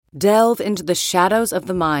Delve into the shadows of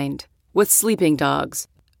the mind with Sleeping Dogs,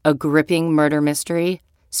 a gripping murder mystery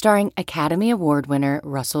starring Academy Award winner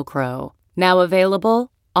Russell Crowe. Now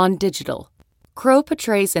available on digital. Crowe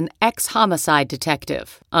portrays an ex-homicide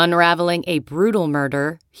detective unraveling a brutal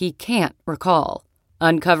murder he can't recall.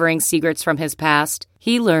 Uncovering secrets from his past,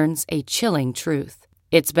 he learns a chilling truth.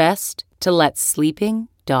 It's best to let sleeping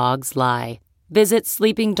dogs lie. Visit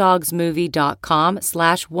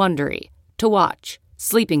sleepingdogsmovie.com/Wondery to watch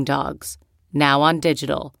Sleeping Dogs, now on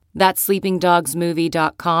digital. That's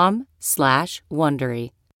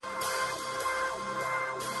sleepingdogsmovie.com/Wondery.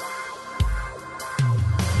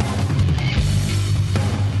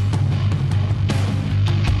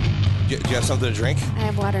 Do you have something to drink? I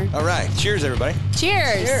have water. All right. Cheers, everybody.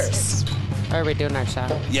 Cheers. Cheers. Are we doing our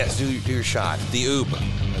shot? Yes, do your shot. The oob.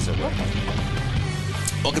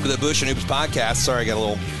 Welcome to the Bush and Oobs podcast. Sorry, I got a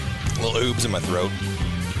little oobs in my throat.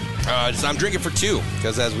 I'm drinking for two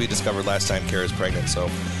because, as we discovered last time, Kara's pregnant, so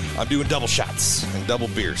I'm doing double shots and double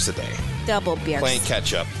beers today. Double beers. Playing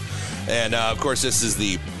catch up. And, of course, this is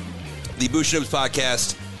the Bush and Oobs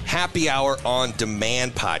podcast happy hour on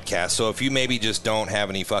demand podcast. So if you maybe just don't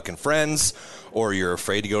have any fucking friends or you're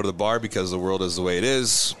afraid to go to the bar because the world is the way it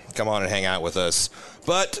is, come on and hang out with us.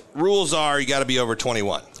 But rules are you got to be over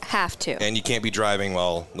 21. Have to. And you can't be driving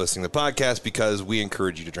while listening to the podcast because we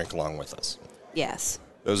encourage you to drink along with us. Yes.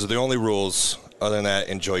 Those are the only rules. Other than that,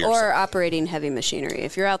 enjoy yourself. Or operating heavy machinery.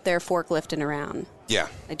 If you're out there forklifting around, yeah,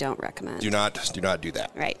 I don't recommend. Do not do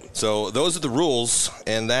that. Right. So those are the rules,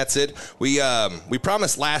 and that's it. We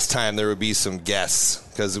promised last time there would be some guests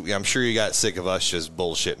because I'm sure you got sick of us just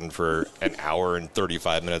bullshitting for an hour and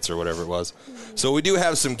 35 minutes or whatever it was. So we do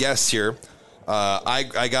have some guests here.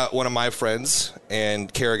 I got one of my friends,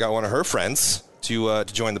 and Kara got one of her friends to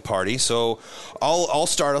join the party. So I'll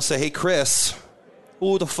start. I'll say, hey, Chris,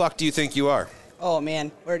 who the fuck do you think you are? Oh,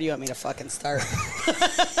 man. Where do you want me to fucking start?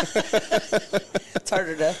 It's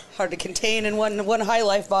hard to contain in one High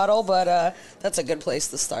Life bottle, but that's a good place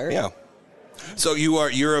to start. Yeah. So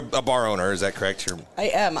you're a bar owner, is that correct? I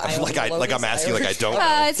am. I'm asking like I don't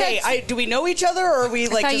know. Hey, do we know each other, or are we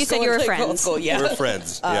like? I thought just you said going you were to friends. School? Yeah, we're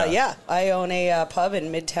friends. Yeah, I own a pub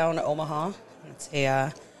in Midtown Omaha. It's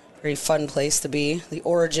a very fun place to be. The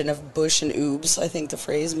origin of Bush and Oobs, I think the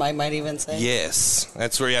phrase might even say. Yes,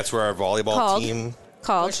 that's where our volleyball team.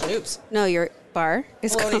 Bush and Oobs. No, your bar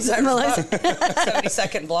is called Melissa.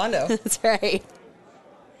 72nd Blondo. That's right.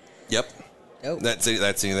 Yep. Nope. That's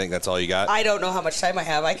anything. That's all you got. I don't know how much time I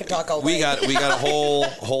have. I can talk all day. We got a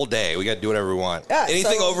whole day. We got to do whatever we want. Yeah,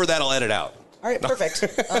 anything over that, I'll edit out. All right, perfect.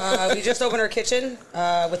 We just opened our kitchen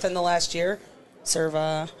within the last year. Serve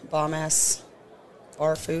bomb-ass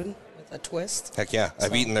bar food with a twist. Heck yeah.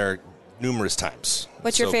 I've eaten there numerous times.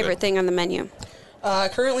 What's your favorite thing on the menu?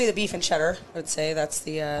 Currently the beef and cheddar. I would say that's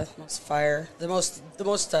the most fire, the most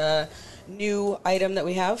new item that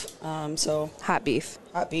we have. So hot beef.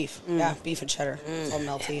 Hot beef. Yeah, beef and cheddar. It's all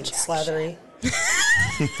melty and slathery.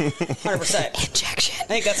 100%. Injection. I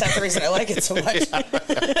think that's half the reason I like it so much.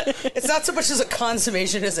 It's not so much as a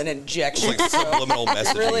consummation as an injection. It's like subliminal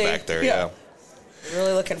messaging really, back there, yeah.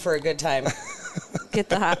 Really looking for a good time. Get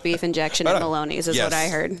the hot beef injection at Maloney's is what I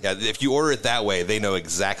heard. Yeah, if you order it that way, they know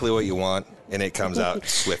exactly what you want, and it comes out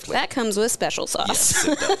swiftly. That comes with special sauce. Yes,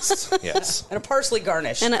 it does. Yes. And a parsley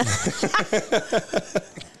garnish. Because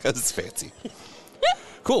it's fancy.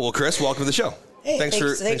 Cool. Well, Chris, welcome to the show. Hey, thanks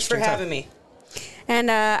for having me. And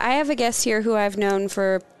I have a guest here who I've known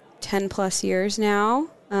for 10 plus years now.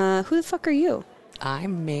 Who the fuck are you?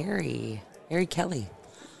 I'm Mary Kelly.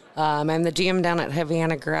 I'm the GM down at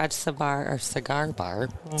Havana Garage Cigar Bar.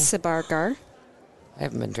 Cigar Gar. I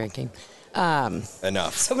haven't been drinking.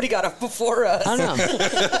 Enough. Somebody got up before us. Oh, no.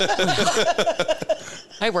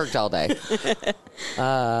 I worked all day.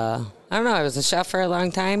 I don't know. I was a chef for a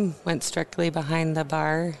long time. Went strictly behind the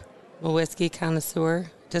bar. I'm a whiskey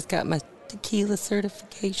connoisseur. Just got my tequila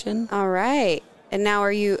certification. All right. And now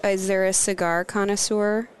is there a cigar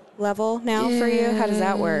connoisseur level now for you? How does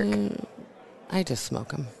that work? I just smoke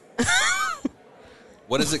them.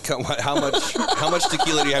 What is it? How much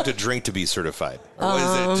tequila do you have to drink to be certified? Or what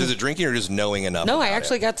is it? Is it drinking or just knowing enough? No, I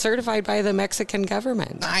actually got certified by the Mexican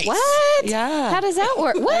government. Nice. What? Yeah. How does that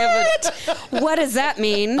work? What? What does that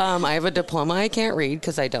mean? I have a diploma. I can't read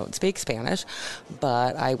because I don't speak Spanish,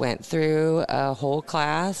 but I went through a whole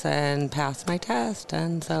class and passed my test.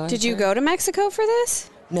 And so Did you go to Mexico for this?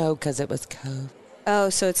 No, because it was COVID. Oh,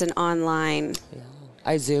 so it's an online. Yeah.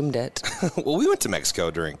 I Zoomed it. Well, we went to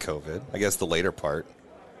Mexico during COVID. I guess the later part.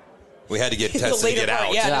 We had to get tested to get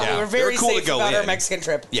out. Yeah, no, we were very cool safe to go about in. our Mexican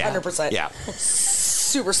trip. Yeah. 100%. Yeah.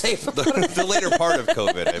 super safe. The later part of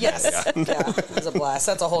COVID. I Yes. mean, yeah. Yeah, it was a blast.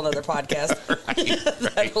 That's a whole nother podcast.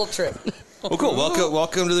 That whole trip. Well, cool.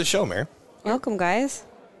 Welcome to the show, Mary. Welcome, guys.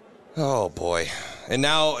 Oh boy. And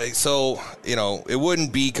now, so it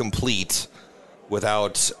wouldn't be complete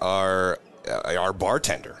without our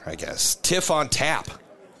bartender, I guess. Tiff on Tap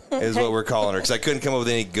is what we're calling her, because I couldn't come up with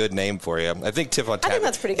any good name for you. I think Tiff on Tap. I think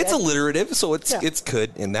that's pretty good. It's alliterative, so it's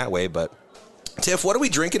good in that way. But Tiff, what are we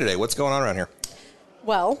drinking today? What's going on around here?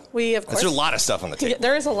 Well, we of course. There's a lot of stuff on the table.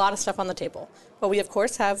 There is a lot of stuff on the table, but we of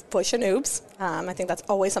course have Bush and Oobs. I think that's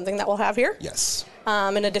always something that we'll have here. Yes.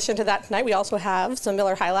 In addition to that, tonight we also have some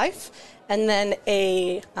Miller High Life, and then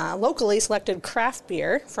a locally selected craft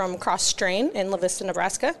beer from Cross Strain in La Vista,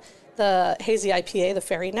 Nebraska, the hazy IPA, the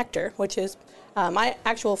Fairy Nectar, which is my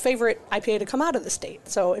actual favorite IPA to come out of the state.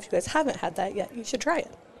 So if you guys haven't had that yet, you should try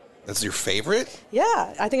it. That's your favorite?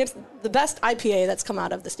 Yeah, I think it's the best IPA that's come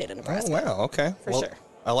out of the state of Nebraska. Oh, wow. Okay. For sure.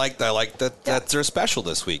 I like that. That's their special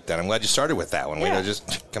this week. Then I'm glad you started with that one. Way Yeah. to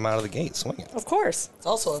just come out of the gate swinging. Of course. It's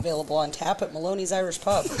also available on tap at Maloney's Irish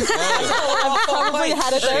Pub. Probably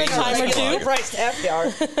had it there a time or two. Priced happy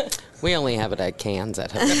hour. We only have it at cans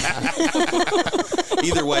at home.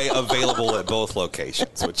 Either way, available at both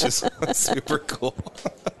locations, which is super cool.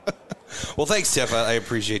 Well, thanks, Tiff. I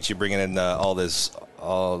appreciate you bringing in all this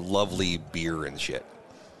lovely beer and shit.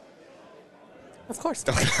 Of course.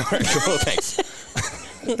 All right, cool. Thanks.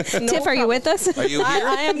 Tiff, are you with us? Are you here?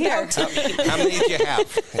 I am here. How many did you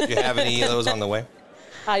have? Did you have any of those on the way?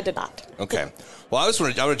 I did not. Okay. Well, I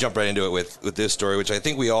want to jump right into it with this story, which I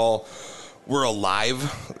think we all were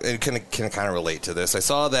alive and can kind of relate to this. I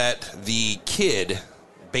saw that the kid,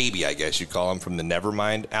 baby, I guess you call him, from the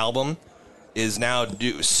Nevermind album, is now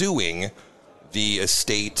suing the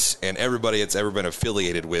estate and everybody that's ever been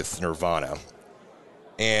affiliated with Nirvana.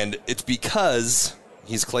 And it's because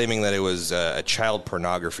he's claiming that it was a child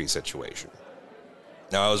pornography situation.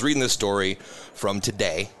 Now, I was reading this story from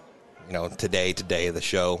Today. Today, the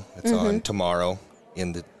show. It's on tomorrow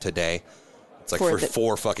in the Today. It's like for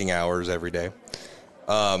 4 fucking hours every day.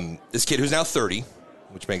 This kid who's now 30,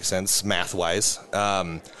 which makes sense math-wise.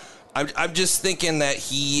 I'm just thinking that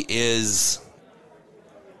he's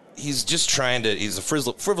just trying to, he's a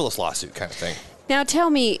frivolous lawsuit kind of thing. Now tell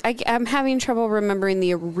me, I'm having trouble remembering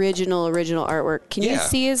the original artwork. Can you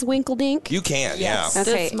see his winkle dink? You can, Yes. yeah.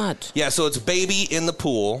 Okay. This much. Yeah, so it's baby in the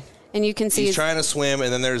pool. And you can see He's trying to swim,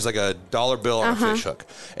 and then there's like a dollar bill on a fish hook.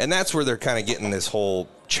 And that's where they're kind of getting this whole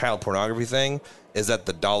child pornography thing, is that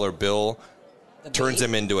the dollar bill turns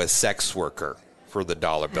him into a sex worker for the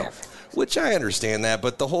dollar bill. Which I understand that,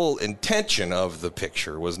 but the whole intention of the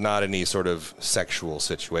picture was not any sort of sexual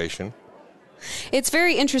situation. It's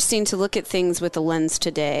very interesting to look at things with the lens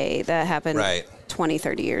today that happened Right. 20,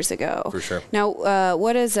 30 years ago. For sure. Now,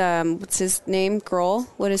 what's his name? Grohl?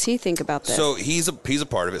 What does he think about this? So he's a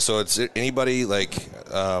part of it. So it's anybody like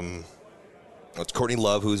it's Courtney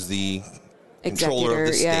Love, who's the controller of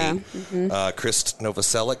the state. Chris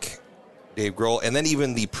Novoselic, Dave Grohl, and then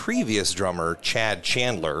even the previous drummer, Chad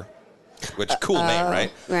Chandler, which cool name,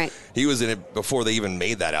 right? Right. He was in it before they even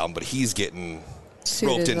made that album, but he's getting Sued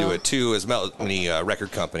roped as into well. it too, as many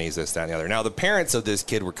record companies, this, that, and the other. Now, the parents of this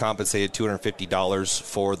kid were compensated $250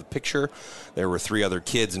 for the picture. There were 3 other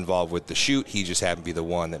kids involved with the shoot. He just happened to be the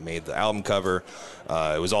one that made the album cover.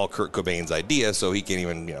 It was all Kurt Cobain's idea, so he can't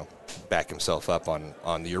even, back himself up on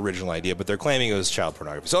the original idea. But they're claiming it was child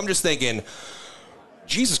pornography. So I'm just thinking,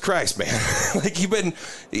 Jesus Christ, man! Like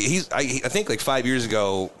I think like 5 years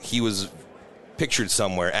ago he was pictured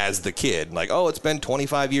somewhere as the kid. Like, oh, it's been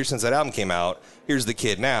 25 years since that album came out. Here's the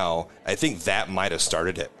kid now. I think that might have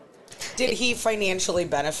started it. Did he financially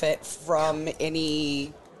benefit from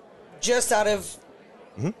any, just out of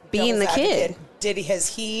Being the devil's kid. advocate,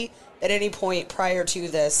 has he at any point prior to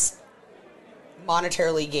this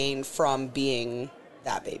monetarily gained from being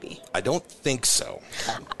that baby? I don't think so.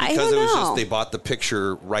 I Because don't it was know. just they bought the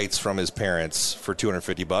picture rights from his parents for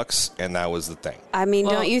 $250, and that was the thing. I mean,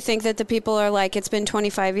 don't you think that the people are like, it's been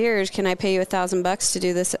 25 years. Can I pay you $1,000 to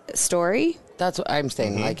do this story? That's what I'm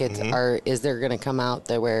saying. Like, is there going to come out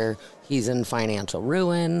there where he's in financial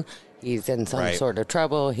ruin? He's in some Right. sort of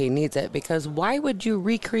trouble. He needs it because why would you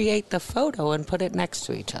recreate the photo and put it next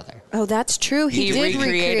to each other? Oh, that's true. He He did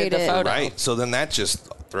recreated recreate the it. photo. Right. So then that just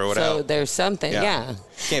throw it So out. there's something. Yeah.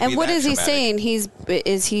 Can't And be what that is he traumatic.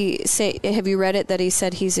 saying? Have you read it that he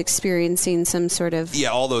said he's experiencing some sort of Yeah,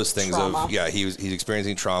 all those things Trauma. he's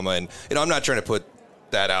experiencing trauma, and I'm not trying to put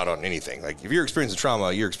that out on anything. Like, if you're experiencing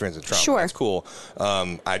trauma, you're experiencing trauma. Sure. That's cool.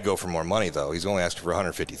 I'd go for more money though. He's only asking for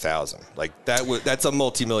 $150,000. Like that's a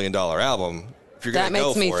multi-million-dollar album if you're That gonna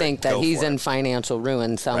makes go me for think it, that go he's for in it. financial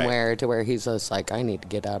ruin somewhere to where he's just like, I need to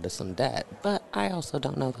get out of some debt. But I also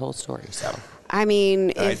don't know the whole story, so. I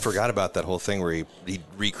mean, I forgot about that whole thing where he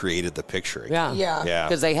recreated the picture. Yeah. Yeah.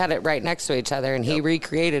 Because they had it right next to each other, and he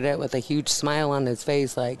recreated it with a huge smile on his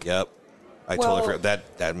face, like, Yep. I Well, totally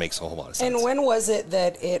forgot. That makes a whole lot of sense. And when was it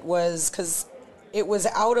that it was? Because it was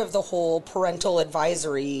out of the whole parental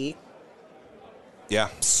advisory yeah.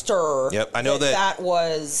 stir. Yep, I know that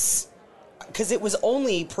was because it was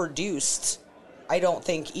only produced. I don't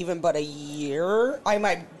think even but a year.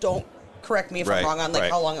 Don't correct me if Right, I'm wrong on like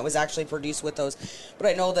right. how long it was actually produced with those, but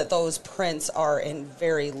I know that those prints are in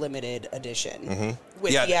very limited edition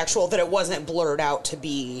with Yeah. the actual that it wasn't blurred out to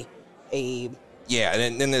be a. Yeah,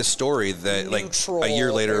 and in this story, that like Neutral a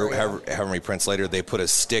year later, area. however many prints later, they put a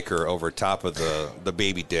sticker over top of the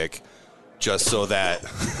baby dick, just so that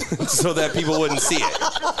so that people wouldn't see it.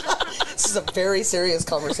 This is a very serious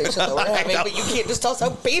conversation that we're having, but you can't just tell us how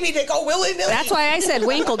baby dick go willy nilly. that's why I said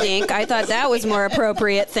Winkledink. I thought that was more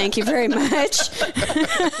appropriate. Thank you very much.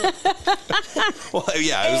 Well,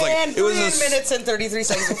 yeah, it was And like it was 3 minutes and 33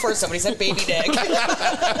 seconds before somebody said baby dick.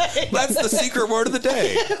 That's the secret word of the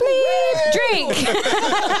day. Drink.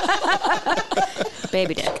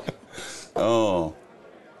 Baby dick. Oh.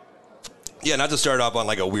 Yeah, not to start off on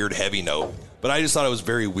like a weird heavy note, but I just thought it was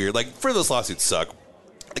very weird. Like, frivolous lawsuits suck.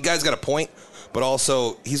 The guy's got a point, but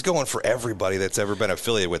also he's going for everybody that's ever been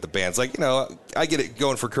affiliated with the bands. Like, I get it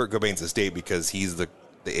going for Kurt Cobain's estate because he's the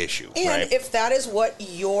issue. And right? if that is what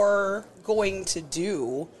you're going to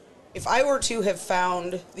do, if I were to have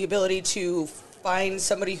found the ability to find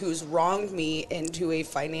somebody who's wronged me into a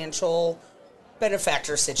financial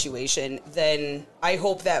benefactor situation, then I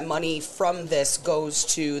hope that money from this goes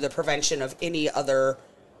to the prevention of any other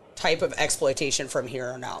type of exploitation from here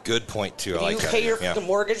on out. Good point, too. I If like you that. pay your Yeah. fucking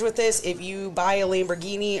mortgage with this, if you buy a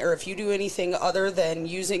Lamborghini, or if you do anything other than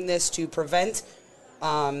using this to prevent,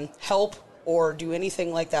 help, or do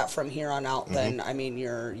anything like that from here on out, then I mean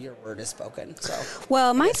your word is spoken. So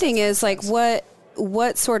Well, my thing is like,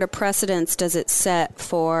 what sort of precedence does it set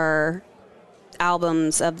for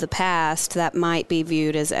albums of the past that might be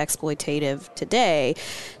viewed as exploitative today?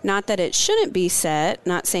 Not that it shouldn't be set,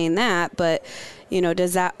 not saying that, but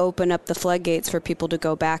does that open up the floodgates for people to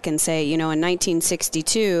go back and say, in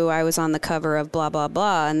 1962 I was on the cover of blah blah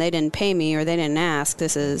blah and they didn't pay me or they didn't ask.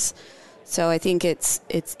 So I think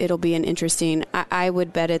it'll be an interesting. I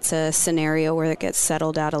would bet it's a scenario where it gets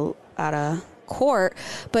settled out of court.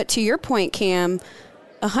 But to your point, Cam,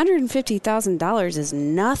 $150,000 is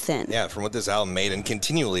nothing. Yeah, from what this album made and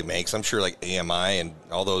continually makes, I'm sure like AMI and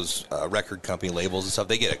all those record company labels and stuff,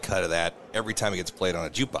 they get a cut of that every time it gets played on a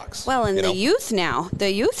jukebox. Well, and the youth now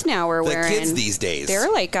are the wearing. kids these days.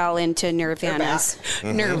 They're like all into Nirvana's.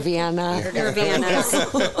 Nirvana.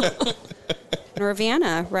 Nirvana's.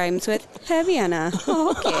 Nirvana rhymes with Havana.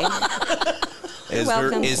 Oh, okay.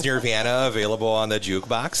 welcome. Is Nirvana available on the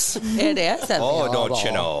jukebox? It is. Oh, available. don't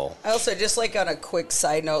you know? I also, just like on a quick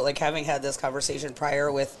side note, like having had this conversation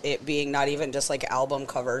prior with it being not even just like album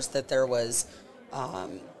covers, that there was,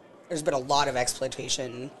 there's been a lot of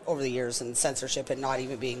exploitation over the years and censorship, and not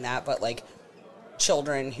even being that, but like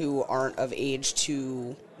children who aren't of age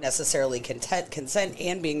to necessarily consent,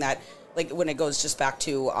 and being that, like when it goes just back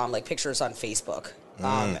to like pictures on Facebook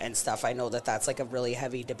and stuff. I know that that's like a really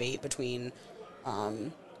heavy debate between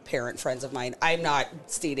parent friends of mine. I'm not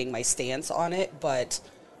stating my stance on it, but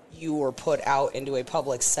you were put out into a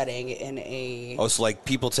public setting in a... Oh, so like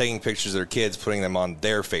people taking pictures of their kids, putting them on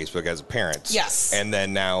their Facebook as parents. Yes. And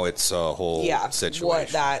then now it's a whole situation.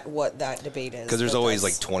 What that debate is. Because there's But always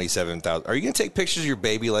that's- like 27,000. Are you going to take pictures of your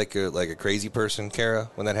baby like a crazy person, Kara,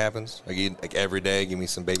 when that happens? Like every day, give me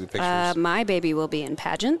some baby pictures? My baby will be in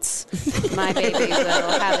pageants. My baby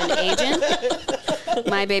will have an agent.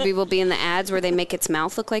 My baby will be in the ads where they make its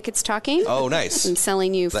mouth look like it's talking. Oh, nice. And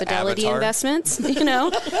selling you The fidelity Avatar? investments,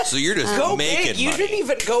 So you're just Go making big. You money. didn't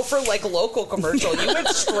even go for like local commercial. You went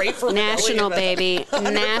straight for National, fidelity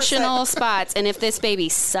baby. National spots. And if this baby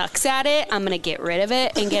sucks at it, I'm going to get rid of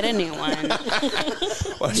it and get a new one.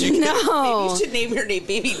 Why don't you get- No. You should name your name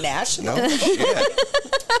Baby National. No shit.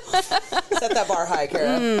 Set that bar high,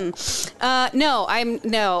 Kara. No. I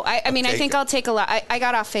mean, I take think it. I'll take a lot. I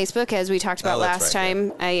got off Facebook, as we talked about Oh, that's last right,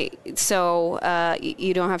 time. So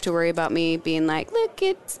you don't have to worry about me being like, look,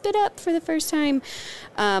 it spit up for the first time.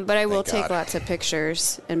 But I will Thank take God. lots of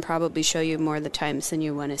pictures and probably show you more of the times than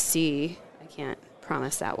you want to see. I can't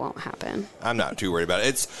promise that won't happen. I'm not too worried about it.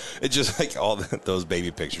 It's just like all those baby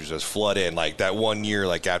pictures just flood in. Like that one year,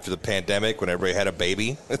 like after the pandemic, when everybody had a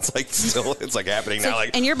baby, it's like still, it's like happening now.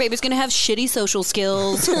 Like, and your baby's going to have shitty social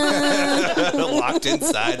skills. locked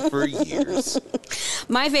inside for years.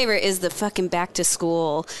 My favorite is the fucking back to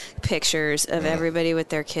school pictures of everybody with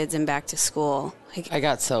their kids in back to school. Like, I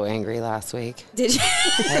got so angry last week. did you?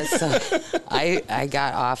 I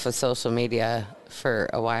got off of social media for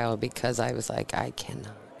a while because I was like, I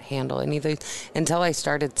cannot handle any of these until I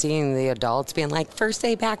started seeing the adults being like, first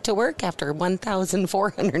day back to work after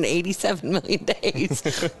 1,487 million days.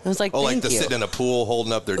 I was like, Oh, like thank the you. sitting in a pool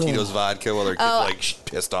holding up their Tito's vodka while their kids are like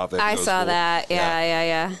pissed off at I go to saw school. that.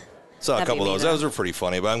 Yeah. Saw a That'd couple be of those. me, though. Those were pretty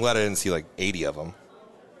funny, but I'm glad I didn't see like 80 of them.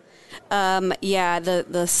 Yeah,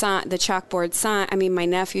 the sign, the chalkboard sign. I mean, my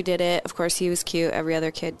nephew did it. Of course, he was cute. Every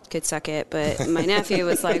other kid could suck it, but my nephew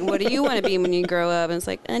was like, "What do you want to be when you grow up?" And it's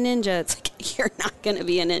like a ninja. It's like, you're not going to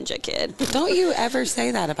be a ninja, kid. Don't you ever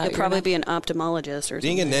say that about You'll your probably nephew? be an ophthalmologist or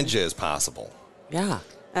Being a something. ninja is possible. Yeah.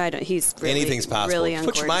 I don't. He's really, Anything's possible. Really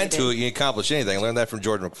Put your mind to it, uncoordinated. you can accomplish anything. I learned that from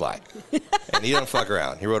Jordan McFly. And he don't fuck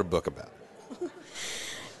around. He wrote a book about it.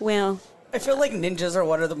 Well, I feel like ninjas are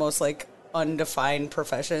one of the most like undefined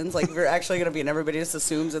professions. Like if you're actually going to be, and everybody just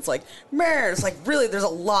assumes it's like, man, it's like really there's a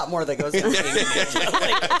lot more that goes into being a ninja.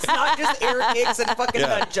 Like it's not just air kicks and fucking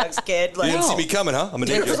nunchucks, kid. Like You didn't see me coming, huh? I'm a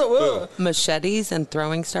There's a- ninja. Machetes and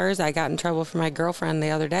throwing stars. I got in trouble from my girlfriend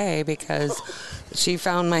the other day because she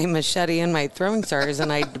found my machete and my throwing stars,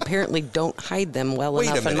 and I apparently don't hide them well Wait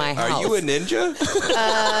a enough minute. in my house. Are you a ninja?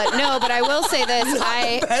 no, but I will say this.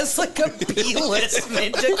 as like a B-list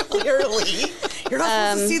ninja, clearly. You're not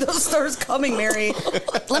supposed to see those stars coming, Mary.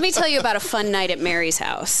 Let me tell you about a fun night at Mary's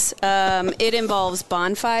house. It involves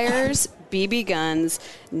bonfires, BB guns,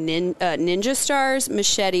 ninja stars,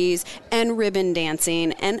 machetes, and ribbon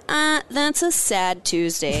dancing. And that's a sad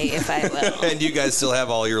Tuesday, if I will. And you guys still have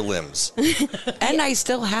all your limbs. And I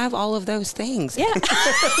still have all of those things. Yeah.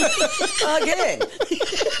 Again.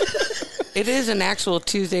 It is an actual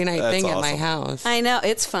Tuesday night That's thing at my awesome. house. I know.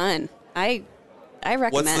 It's fun. I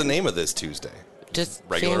recommend. What's the name of this Tuesday? Just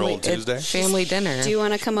Regular family, old Tuesday? it's family dinner. Do you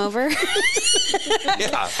want to come over?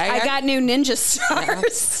 Yeah. I got new ninja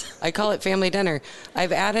stars. I call it family dinner.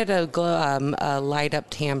 I've added a light up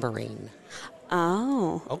tambourine.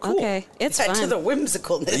 Oh, cool. okay. It's Add fun. to the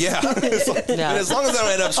whimsicalness. Yeah. As long as I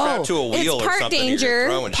don't end up strapped to a wheel it's or part something. and danger, you're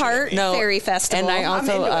throwing shit at part me. No. fairy festival. And I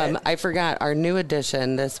also, into it. I forgot, our new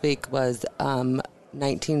addition this week was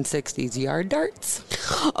 1960s yard darts.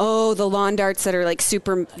 Oh, the lawn darts that are like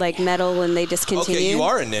super like metal and they discontinue. Okay, you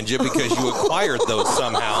are a ninja because you acquired those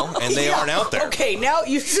somehow, and they aren't out there. Okay, now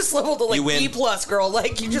you just leveled to like You win. B plus, girl.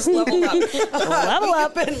 Like you just leveled up. Level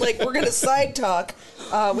up, and like we're gonna side talk.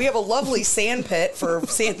 We have a lovely sand pit for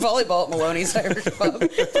sand volleyball at Maloney's Irish Pub.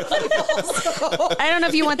 I don't know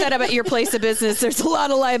if you want that about your place of business. There's a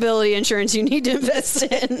lot of liability insurance you need to invest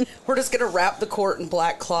in. We're just gonna wrap the court in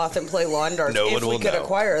black cloth and play lawn darts No if one we will could know.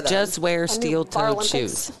 acquire them. Just wear steel Bar toed Olympics.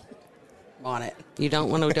 shoes. on it. You don't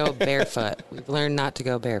want to go barefoot. We've learned not to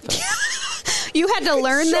go barefoot. You had to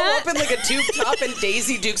learn Show that? up in like a tube top and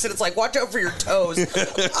Daisy Dukes, and it's like, watch out for your toes.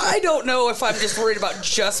 I don't know if I'm just worried about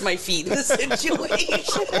just my feet in this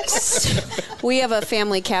situation. We have a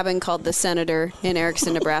family cabin called the Senator in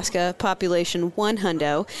Erickson, Nebraska, population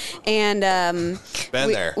 100, and Been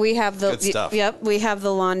we, there. we have the Good stuff. Yep, we have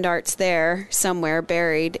the lawn darts there somewhere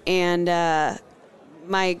buried, and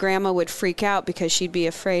my grandma would freak out because she'd be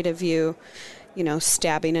afraid of you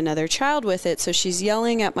stabbing another child with it. So she's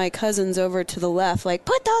yelling at my cousins over to the left, like,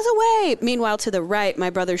 put those away. Meanwhile, to the right, my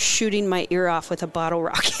brother's shooting my ear off with a bottle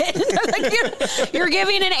rocket. Like, you're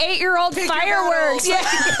giving an 8-year-old fireworks. Yeah.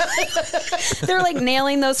 They're like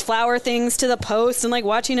nailing those flower things to the post and like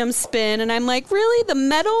watching them spin. And I'm like, really? The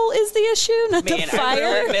metal is the issue, not Man, the I fire?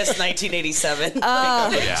 really miss 1987.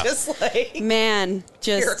 Yeah. Just like, Man,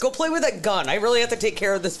 just... here, go play with that gun. I really have to take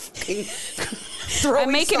care of this fucking throwing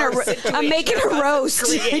I'm making star a situation roast.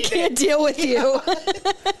 I created. can't deal with you.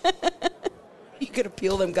 You could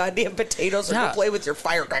peel them goddamn potatoes or Yeah. go play with your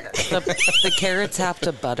firecracker. The carrots have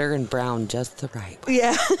to butter and brown just the right way.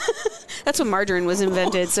 Yeah. That's when margarine was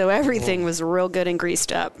invented, so everything was real good and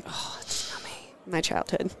greased up. Oh, it's yummy. My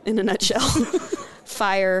childhood, in a nutshell.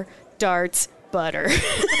 Fire, darts, butter.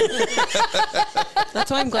 That's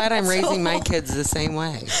why I'm glad I'm raising my kids the same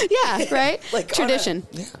way. Yeah, right? Like tradition.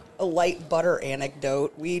 A light butter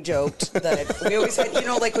anecdote. We joked that we always had,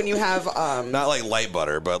 like when you have... Not like light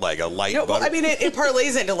butter, but like a light No, butter. well, I mean, it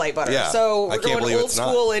parlays into light butter. Yeah, So I we're can't going believe old it's not.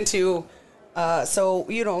 school into,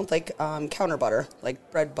 counter butter,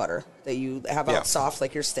 like bread butter that you have Yeah. out soft,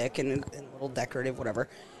 like your stick and little decorative, whatever.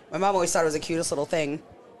 my mom always thought it was the cutest little thing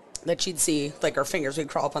that she'd see, like her fingers would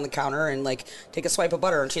crawl up on the counter and like take a swipe of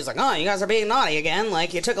butter, and she's like, "Oh, you guys are being naughty again!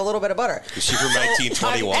 Like you took a little bit of butter." Is she from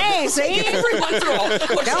 1921? Hey, see? Every once in a while,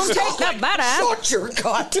 Don't take the butter. Shut your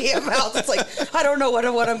goddamn mouth! It's like I don't know what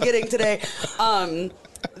I'm getting today.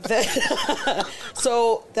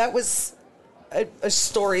 So that was a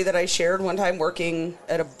story that I shared one time working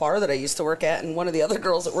at a bar that I used to work at, and one of the other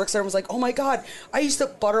girls that works there was like, "Oh my god, I used to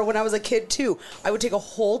butter when I was a kid too. I would take a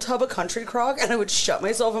whole tub of Country Crock and I would shut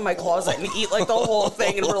myself in my closet and eat like the whole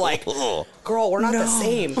thing." And we're like, "Girl, we're not the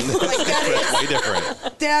same." Like Way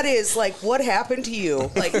different. that is like what happened to you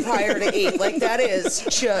like prior to 8. Like that is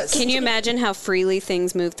just. Can you imagine how freely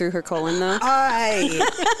things move through her colon, though?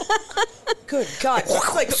 Good God,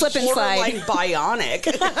 it's like Slip and slide. bionic.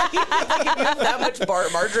 Like, if you have that much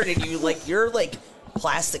margarine in you, like you're like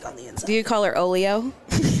plastic on the inside. Do you call her Oleo?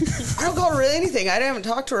 I don't call her really anything. I haven't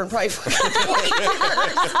talked to her in probably fucking 20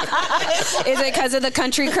 years. Is it because of the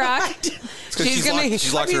Country Crock?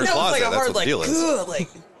 She's locked in her that was closet. like a That's hard, what the like, deal is. good, like.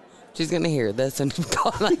 She's gonna hear this and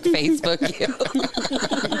call like Facebook you.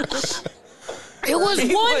 It was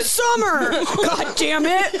one summer. God damn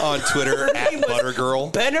it. On Twitter, at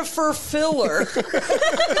Buttergirl. Benifer Filler.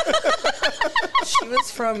 She was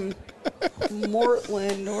from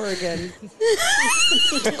Mortland, Oregon.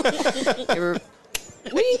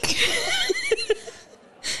 Wink.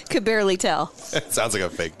 Could barely tell. Sounds like a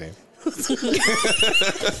fake name.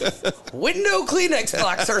 Window Kleenex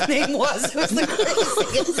box, her name was. It was the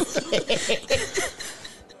craziest.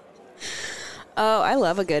 Oh, I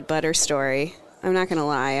love a good butter story. I'm not going to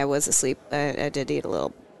lie. I was asleep. I did eat a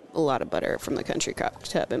lot of butter from the Country Crock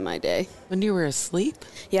tub in my day. When you were asleep?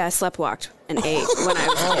 Yeah, I sleptwalked and ate when I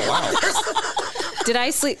was Did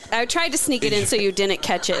I sleep? I tried to sneak it in so you didn't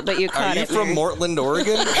catch it, but you caught Are you it. from Mary. Mortland,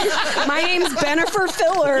 Oregon? My name's Benifer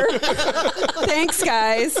Filler. Thanks,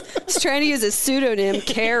 guys. I was trying to use a pseudonym,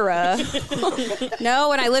 Kara. No,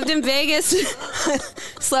 when I lived in Vegas,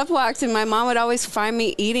 sleptwalked, and my mom would always find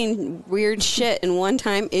me eating weird shit. And one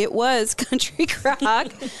time it was Country Crock.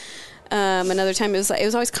 Another time it was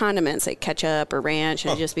always condiments like ketchup or ranch,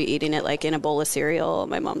 and I'd just be eating it like in a bowl of cereal.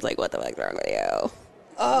 My mom's like, "What the fuck's wrong with you?"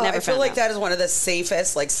 Oh, Never I feel found like out. that is one of the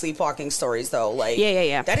safest, like, sleepwalking stories, though. Like,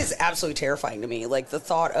 Yeah. That is absolutely terrifying to me. Like, the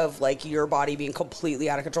thought of, like, your body being completely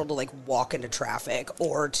out of control to, like, walk into traffic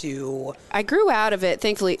or to... I grew out of it,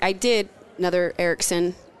 thankfully. I did, another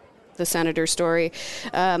Erickson, the senator story.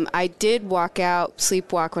 I did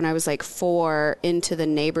sleepwalk when I was like 4 into the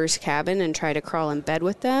neighbor's cabin and try to crawl in bed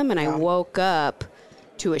with them. And I woke up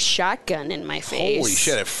to a shotgun in my face. Holy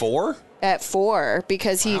shit, at 4? At 4,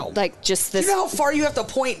 because he like just this. You know how far you have to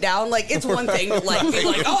point down? Like, it's one thing to, like, be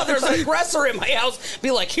like, oh, there's an aggressor in my house.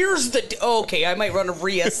 Be like, here's the... okay, I might run a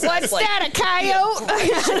reassess. What's like, that, a coyote?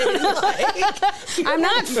 I'm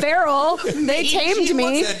not feral. They tamed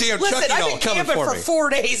me. That damn Listen, Chucky I've doll been coming camping for for me. 4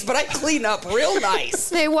 days, but I clean up real nice.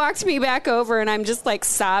 They walked me back over, and I'm just like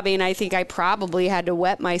sobbing. I think I probably had to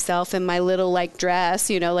wet myself in my little like dress,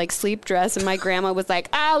 like sleep dress. And my grandma was like,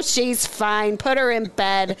 "Oh, she's fine. Put her in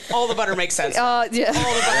bed." All the butter makes sense. Yeah. All the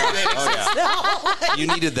butter makes sense. Yeah. You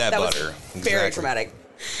needed that was butter. very Exactly. traumatic.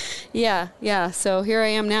 Yeah. So here I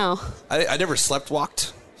am now. I never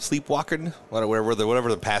sleepwalking, whatever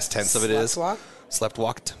the past tense of it is. Sleptwalk?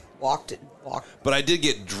 Sleepwalked. Walked. But I did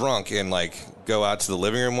get drunk and like go out to the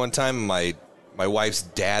living room one time. My wife's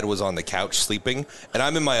dad was on the couch sleeping, and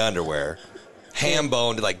I'm in my underwear, ham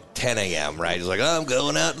boned at like 10 a.m. Right? He's like, "Oh, I'm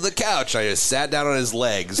going out to the couch." I just sat down on his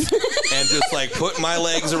legs and just like put my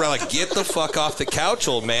legs around, like, "Get the fuck off the couch,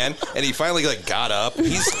 old man!" And he finally like got up.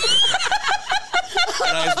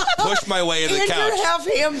 And I pushed my way into the And couch. you're half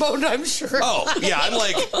ham boned, I'm sure. Oh, yeah,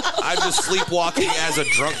 I'm just sleepwalking as a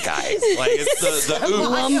drunk guy. Like, it's the ooh,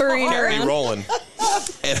 Lumbering carry around. rolling.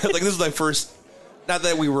 And, like, this is my first, not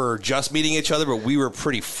that we were just meeting each other, but we were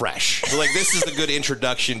pretty fresh. So, like, this is a good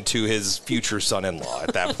introduction to his future son-in-law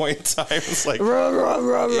at that point in time. It's like,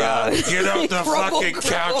 yeah, get out the fucking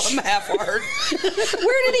couch. I'm half hard.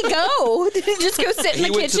 Where did he go? Did he just go sit in He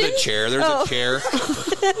the went kitchen? to the chair. There's a chair.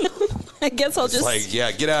 I guess I'll It's just. like,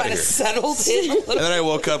 yeah, get out of Kind here. of settled in. And then I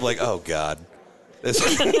woke up like, oh, God.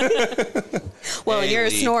 Well, and you're a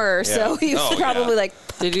Haley. snorer, Yeah. so he's Oh, probably yeah. like.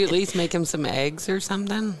 Did you at least make him some eggs or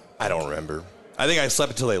something? I don't remember. I think I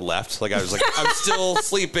slept until they left. Like, I was like, I'm still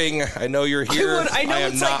sleeping. I know you're here. I know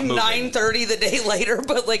am it's not like moving. 9:30 the day later,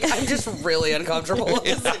 but like I'm just really uncomfortable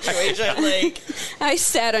with the situation. Like I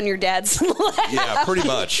sat on your dad's lap. Yeah, pretty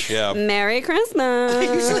much. Yeah. Merry Christmas. I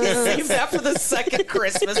usually save that for the second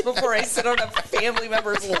Christmas before I sit on a family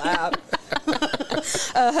member's lap.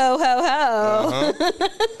 Oh ho ho ho.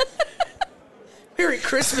 Merry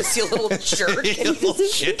Christmas, you little jerk. You little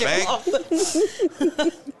shitbag.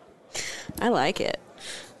 I like it.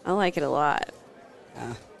 I like it a lot.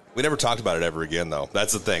 We never talked about it ever again, though.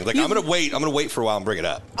 That's the thing. Like, I'm gonna wait for a while and bring it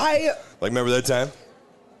up. I remember that time?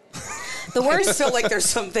 The worst worst. feel like there's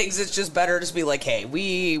some things it's just better to be like, hey,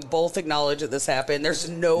 we both acknowledge that this happened. There's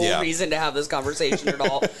no reason to have this conversation at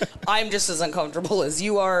all. I'm just as uncomfortable as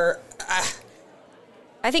you are.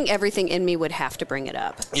 I think everything in me would have to bring it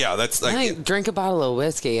up. Yeah, that's like I think drink a bottle of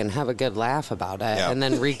whiskey and have a good laugh about it, and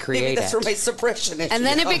then recreate Maybe that's it. where my suppression is. And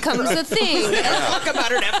then it becomes a thing. I don't talk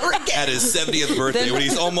about it ever again. at his 70th birthday when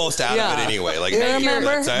he's almost out of it anyway. Like, You hey,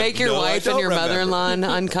 remember? that time? Make your No, I wife and don't your remember.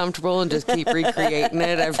 mother-in-law uncomfortable and just keep recreating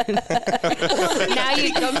it. Every Now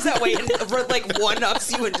you comes that way and like one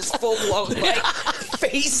ups you and just full blown like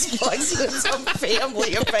face plugs you in some family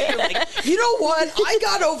event. You're like, you know what? I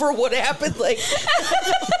got over what happened. Like,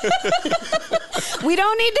 We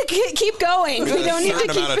don't need to keep going. We don't need to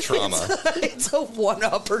Certain amount of trauma. it's a one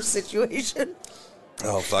upper situation.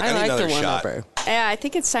 Oh fuck! I I need like another the shot. one-upper. Yeah, I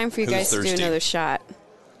think it's time for you Who's guys to thirsty? do another shot.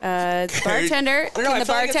 Bartender, I don't know, I can the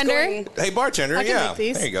feel like it's bartender? going- Hey, bartender. I can Yeah, make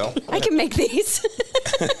these. there you go. I can make these.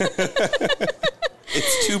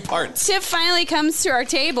 It's 2 parts. Tiff finally comes to our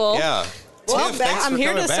table. Yeah. Well, Tiff, thanks I'm for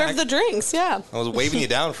here to coming back. serve the drinks. Yeah, I was waving you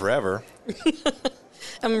down forever.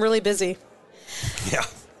 I'm really busy. Yeah.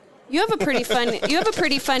 You have a pretty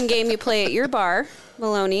fun game you play at your bar,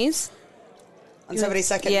 Maloney's. On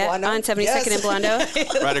 72nd Yeah, Blondo? on 72nd Yes. and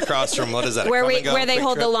Blondo, Right across from, what is that? a where Come we and Go where they Quick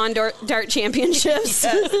hold the Trip? lawn dart championships.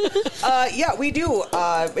 Yeah, we do.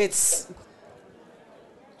 It's.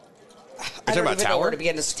 I don't about even know Tower? where to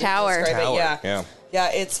begin to Tower. describe it. Tower, Yeah. yeah.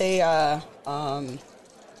 Yeah, it's a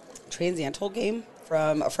transiental game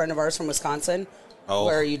from a friend of ours from Wisconsin. Oh.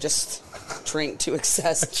 Where you just drink to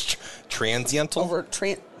excess Transiental? over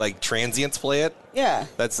Like transients play it? yeah,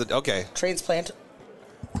 That's the, okay. transplant.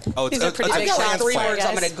 Oh, it's These are pretty it's a I've got like shots, 3 sorry, words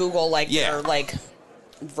I'm guys. going to Google like Yeah. their like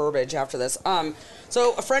verbiage after this.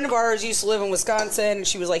 So a friend of ours used to live in Wisconsin.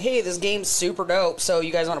 She was like, "Hey, this game's super dope. So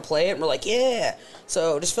you guys want to play it?" And we're like, "Yeah."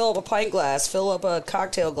 So just fill up a pint glass, fill up a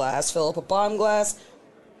cocktail glass, fill up a bomb glass,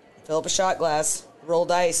 fill up a shot glass, roll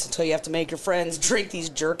dice until you have to make your friends drink these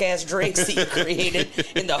jerk ass drinks that you created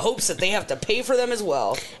in the hopes that they have to pay for them as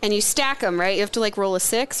well. And you stack them, right? You have to like roll a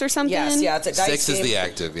 6 or something. Yes, yeah, it's a dice 6 is game. the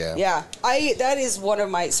active, yeah. Yeah, that is one of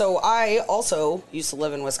my. So I also used to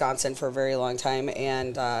live in Wisconsin for a very long time,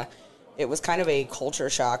 and it was kind of a culture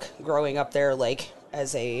shock growing up there. Like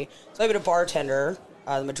so I've been a bartender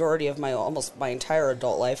the majority of almost my entire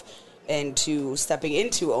adult life, and to stepping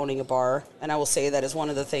into owning a bar. And I will say that is one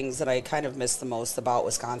of the things that I kind of miss the most about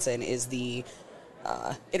Wisconsin is the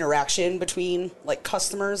interaction between like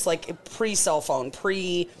customers, like pre-cell phone,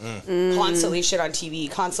 constantly shit on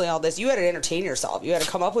TV, constantly all this. You had to entertain yourself. You had to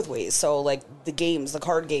come up with ways. So like the games, the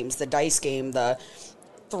card games, the dice game, the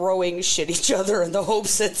throwing shit each other in the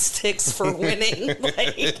hopes it sticks for winning.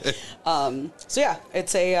 So yeah,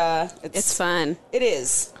 It's fun. It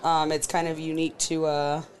is. It's kind of unique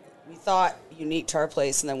to we thought unique to our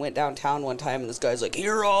place, and then went downtown one time, and this guy's like,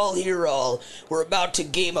 "Hear all, we're about to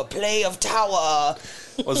game a play of Tower."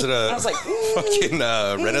 Was it a I was like, fucking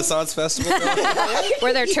Renaissance festival?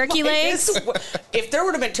 Were there turkey legs? If there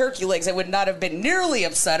would have been turkey legs, I would not have been nearly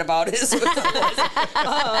upset about it.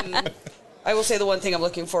 I will say the one thing I'm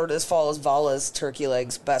looking forward to this fall is Vala's turkey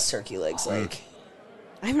legs, best turkey legs. Like,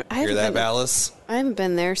 I Hear haven't that, been, Ballas? I haven't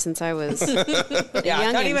been there since I was. yeah, not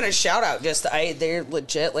youngin'. even a shout out. Just they're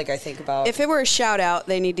legit. Like I think about. If it were a shout out,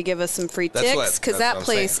 they need to give us some free That's what- ticks because that's that what I'm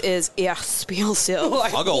place saying. is spiel still.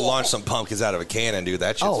 I'll go launch some pumpkins out of a cannon, dude.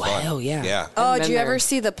 That shit's Oh, fun. hell yeah. Yeah. Oh, I've did been you there. ever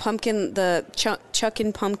see the pumpkin, the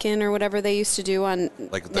Chuckin' Pumpkin or whatever they used to do on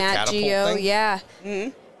Like the Nat catapult Geo? thing? Yeah.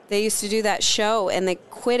 They used to do that show and they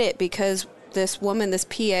quit it because this woman, this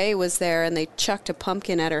PA was there and they chucked a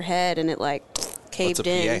pumpkin at her head and it like caved What's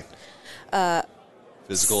a in. PA?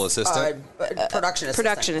 Physical assistant? production assistant.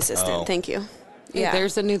 Production assistant. Oh. Thank you. Hey, Yeah.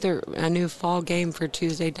 there's a new fall game for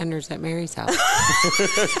Tuesday dinners at Mary's house.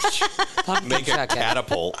 Make a Chuck it.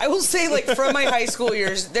 catapult. I will say, like, from my high school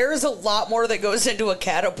years, there is a lot more that goes into a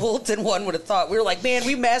catapult than one would have thought. We were like, man,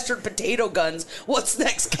 we mastered potato guns. What's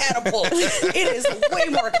next? Catapult. It is way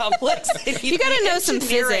more complex than You gotta think. know some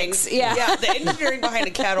Engineering- physics. Yeah. Yeah, the engineering behind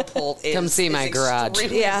a catapult is Come see my garage.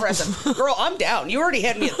 extremely Yeah. impressive. Girl, I'm down. You already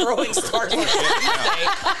had me at throwing stars like Tuesday.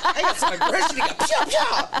 I got some aggression to go,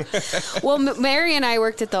 pow, pow. Well, Mary and I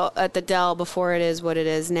worked at the Dell before it is what it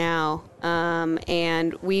is now,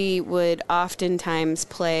 and we would oftentimes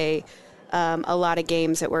play a lot of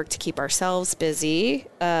games at work to keep ourselves busy,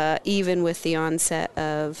 even with the onset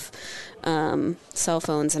of cell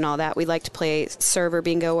phones and all that. We like to play server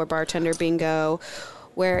bingo or bartender bingo,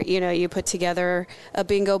 where, you know, you put together a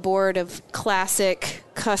bingo board of classic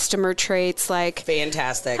customer traits like,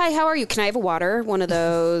 Fantastic. hi, how are you? Can I have a water? One of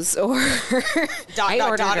those. Or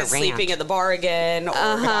Dot is sleeping in the bar again. Or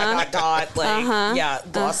dot.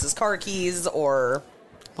 Like, lost his car keys. Or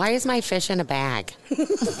Why is my fish in a bag?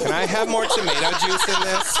 Can I have more tomato juice in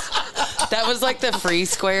this? That was like the free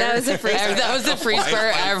square. That was the free square. That was the free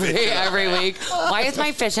square every week. Why is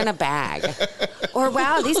my fish in a bag? Or,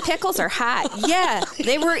 wow, these pickles are hot. Yeah,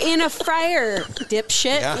 they were in a fryer,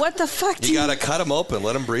 dipshit. Yeah. What the fuck? You got to cut them open,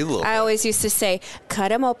 let them breathe a little I bit. always used to say, cut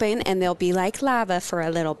them open and they'll be like lava for a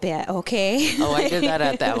little bit, okay? Oh, I did that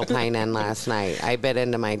at the Alpine Inn last night. I bit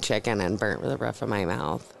into my chicken and burnt the roof of my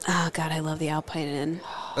mouth. Oh, God, I love the Alpine Inn. Is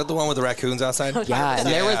that the one with the raccoons outside? Yeah,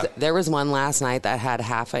 and there was one last night that had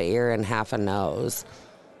half a ear and half a nose.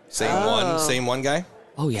 Same one guy?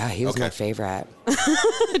 Oh, yeah, he was Okay. my favorite.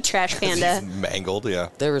 Trash panda. He's mangled, yeah.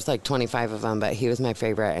 There was like 25 of them, but he was my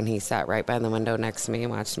favorite, and he sat right by the window next to me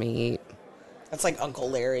and watched me eat. that's like Uncle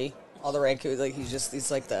Larry. All the raccoons, like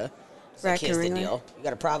he's like the. It's like, here's the Raccoon. deal. You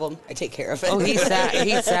got a problem? I take care of it. Oh, he sat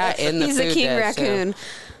in the He's food a king dish, too. raccoon.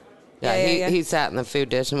 Yeah. He sat in the food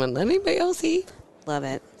dish and went, let anybody else eat? Love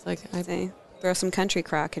it. It's like, I Say, throw some country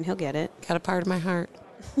crock and he'll get it. got a part of my heart.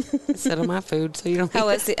 Sit on my food so you don't How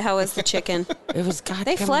was the chicken? It was goddamn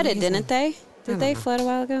They flooded, amazing. didn't they? Did they flood a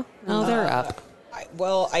while ago? No, they're up.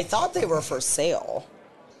 I thought they were for sale.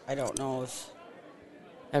 I don't know if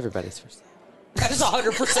Everybody's for sale. that is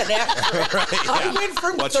 100% accurate. I went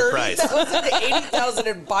from What's your price? 30,000 to 80,000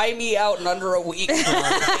 and buy me out in under a week. You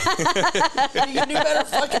better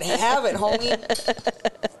fucking have it, homie.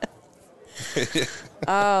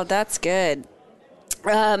 Oh, that's good.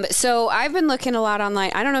 So I've been looking a lot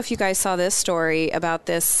online. I don't know if you guys saw this story about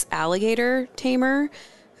this alligator tamer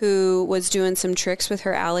who was doing some tricks with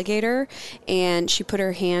her alligator, and she put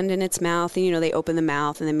her hand in its mouth, and, you know, they open the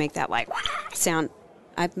mouth and they make that like sound.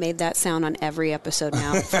 I've made that sound on every episode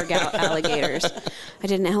now for alligators. I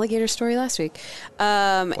did an alligator story last week.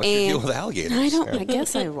 What's your deal with alligators? I don't. I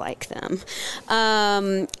guess I like them.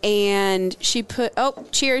 And she put. Oh,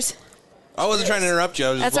 cheers. I wasn't trying to interrupt you. I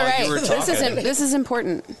was just That's all while you right. were talking. This is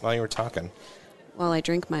important. While you were talking. While I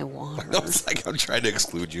drink my water. It's like I'm trying to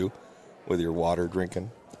exclude you with your water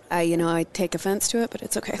drinking. I take offense to it, but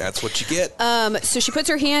it's okay. That's what you get. So she puts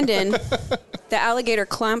her hand in. The alligator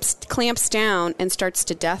clamps down and starts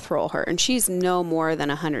to death roll her, and she's no more than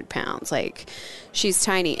 100 pounds. Like, she's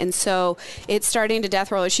tiny, and so it's starting to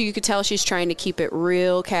death roll her. You could tell she's trying to keep it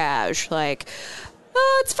real cash, like,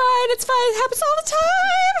 oh, it's fine, it happens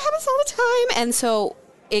all the time, and so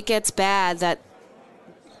it gets bad that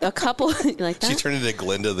a couple like that. She turned into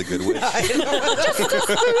Glinda the Good Witch.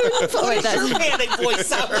 What does your panic voice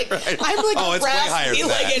sound like? I'm like Oh, it's way higher raspy, than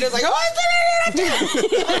like that. it is like,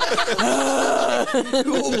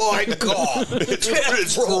 Oh my god,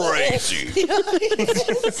 it's crazy.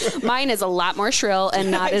 Mine is a lot more shrill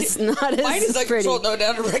and not as mine is like pretty. so no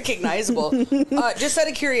down to recognizable. Just out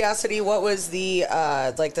of curiosity, what was the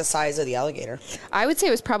like the size of the alligator? I would say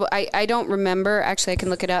it was probably. I don't remember. Actually, I can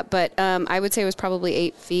look it up, but I would say it was probably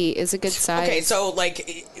 8 feet. Is a good size. Okay, so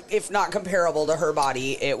like if not comparable to her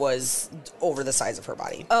body, it was over the size of her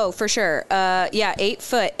body. Oh, for sure. 8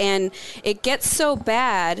 foot, and it gets so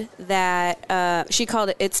bad that she called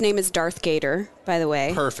it. Its name is Darth Gator, by the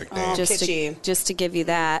way. Perfect name. Kitschy. Just to give you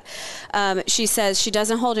that. She says she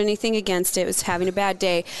doesn't hold anything against it. It was having a bad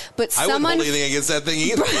day, but I wouldn't someone hold anything against that thing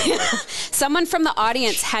either. someone from the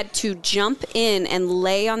audience had to jump in and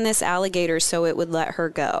lay on this alligator so it would let her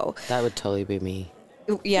go. That would totally be me.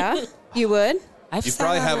 Yeah, you would. I've You sat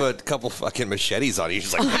probably on have a- a couple fucking machetes on you.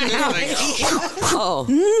 She's like, Oh,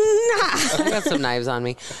 I got some knives on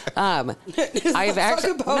me. I've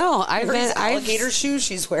actually I've been alligator shoes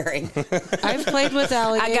she's wearing. I've played with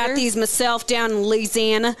alligators. I got these myself down in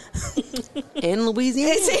Louisiana. in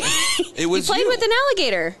Louisiana. it was You played with an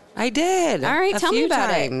alligator. I did. All right, a tell me few about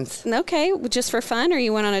times. it. Okay, just for fun, or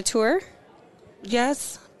you went on a tour?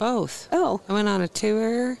 Yes, both. Oh. I went on a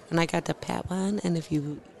tour and I got to pet one, and if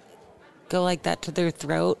you go like that to their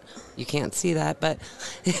throat, you can't see that, but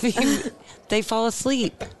they fall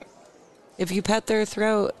asleep. If you pet their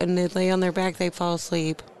throat and they lay on their back, they fall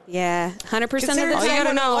asleep. Yeah, 100% of the Consider All you time. gotta one of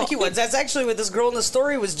the know- lucky ones. That's actually what this girl in the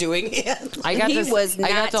story was doing. I got He to, was I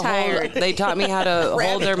got not to tired. hold. They taught me how to hold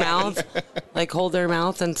Rabbit their daddy. mouth, like hold their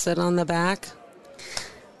mouth and sit on the back.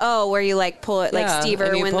 Oh, where you like pull it like Yeah, Steve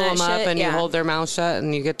and you Irwin pull that them up shit? and yeah. you hold their mouth shut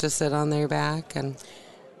and you get to sit on their back and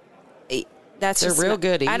That's They're just real not-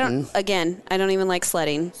 good I don't. eating. Again, I don't even like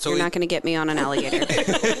sledding. So You're we- not going to get me on an alligator.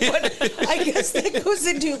 I guess that goes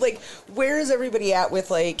into like, where is everybody at with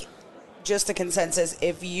like just a consensus?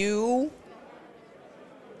 If you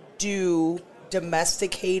do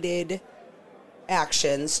domesticated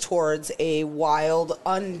actions towards a wild,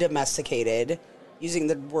 undomesticated, using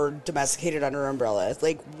the word domesticated under umbrella,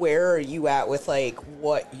 like where are you at with like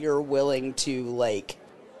what you're willing to like?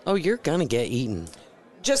 Oh, you're gonna get eaten.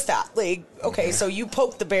 Just that, like, okay, so you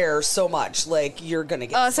poke the bear so much, like you're gonna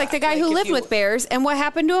get. Oh, it's like the guy slapped. who if lived you- with bears, and what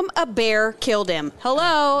happened to him? A bear killed him.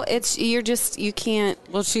 Hello, you can't.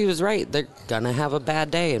 Well, she was right. They're gonna have a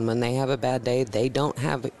bad day, and when they have a bad day, they don't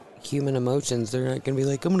have human emotions. They're not gonna be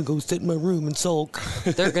like, "I'm gonna go sit in my room and sulk."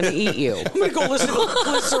 They're gonna eat you. I'm gonna go listen to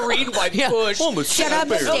Glycerine by Bush. Shut up,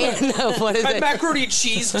 Stan. No, what is My it? macaroni and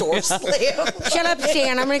cheese door slam. Shut up,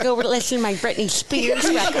 Stan. I'm gonna go listen to my Britney Spears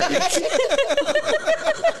record.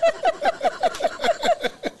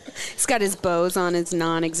 He's got his bows on his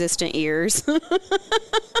non-existent ears.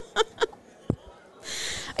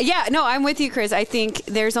 Yeah, no, I'm with you, Chris. I think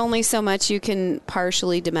there's only so much you can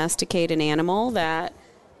partially domesticate an animal that,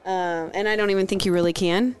 and I don't even think you really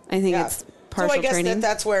can. I think it's partial so I guess training.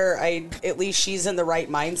 that's where at least she's in the right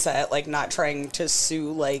mindset, like not trying to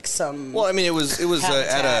sue like some. Well, I mean, it was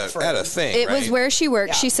Habitat at a thing. It was right? where she worked.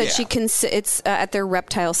 Yeah. She said she it's at their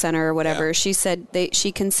reptile center or whatever. Yeah. She said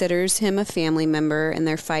she considers him a family member, and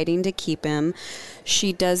they're fighting to keep him.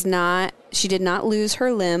 She did not lose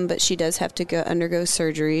her limb, but she does have to undergo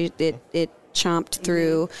surgery. It chomped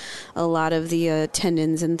through a lot of the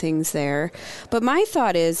tendons and things there. But my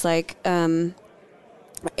thought is like,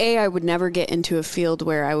 I would never get into a field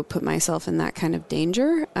where I would put myself in that kind of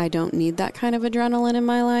danger. I don't need that kind of adrenaline in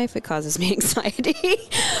my life. It causes me anxiety.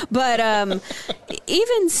 But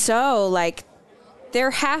even so, like,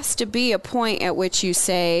 there has to be a point at which you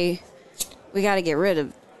say, we got to get rid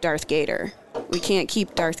of Darth Gator. We can't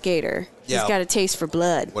keep Darth Gator. Yeah. He's got a taste for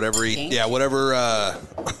blood. whatever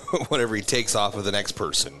whatever he takes off of the next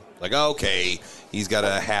person. Like, okay, he's got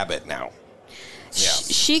a habit now. Yeah.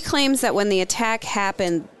 She claims that when the attack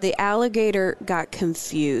happened, the alligator got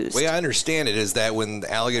confused. The way I understand it is that when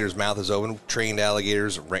the alligator's mouth is open, trained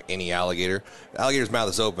alligators, any alligator's mouth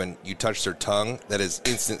is open, you touch their tongue, that is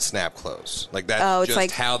instant snap close. Like that's Oh, it's just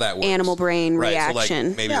like how that works. animal brain right, reaction. So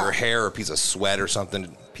like maybe her hair or a piece of sweat or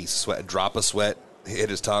something, a drop of sweat hit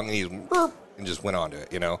his tongue and he and just went onto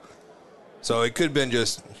it, you know? So it could have been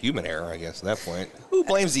just human error, I guess, at that point. Who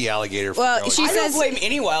blames the alligator for Well, knowing- she I says- don't blame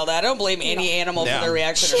any wild. I don't blame any animal Yeah. for their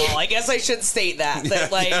reaction at all. I guess I should state that.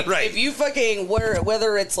 That like, right. if you fucking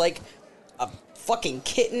whether it's like a fucking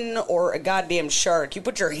kitten or a goddamn shark, you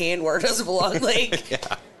put your hand where it doesn't belong. Like,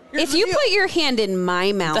 If you put your hand in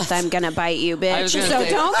my mouth, I'm gonna bite you, I was bitch. gonna So say,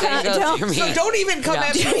 don't, same goes don't. for me. so don't even come Yeah.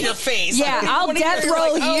 at me with your face. Yeah, I don't I'll wanna hear death you're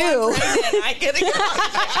roll like, you. I'm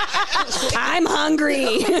pregnant. I'm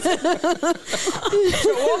hungry.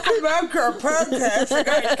 Welcome back to our podcast. I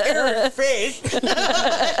got a carrot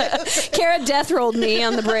face. Kara death rolled me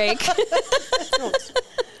on the break.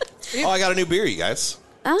 Oh, I got a new beer, you guys.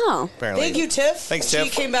 Oh, Apparently. Thank you, Tiff. Thanks, She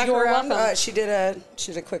Tiff. came back You're around. welcome. She did a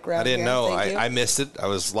quick round. I didn't here. know. Thank you. I missed it. I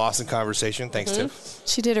was lost in conversation. Thanks, Mm-hmm. Tiff.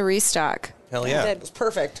 she did a restock. Hell Yeah. yeah. It was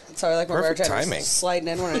perfect. That's how I like my Perfect bartenders timing. sliding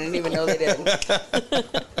in when I didn't even know they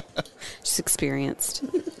did. She's experienced.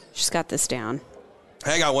 She's got this down.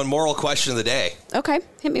 Hey, I got one moral question of the day. Okay,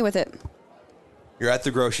 hit me with it. You're at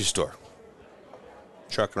the grocery store,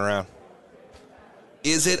 trucking around.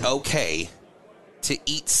 Is it okay to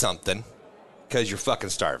eat something because you're fucking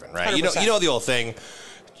starving, right? You 100%. know the old thing.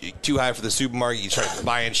 You're too high for the supermarket. You start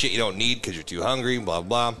buying shit you don't need because you're too hungry. Blah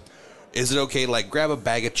blah. Is it okay to like grab a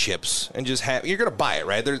bag of chips and just have? You're gonna buy it,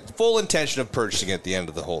 right? There's full intention of purchasing it at the end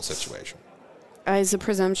of the whole situation. As a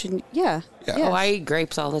presumption, yeah. Yeah. Oh, I eat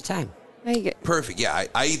grapes all the time. There you go. Perfect. Yeah,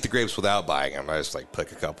 I eat the grapes without buying them. I just like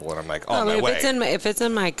pick a couple and I'm like, I on mean, my way. if it's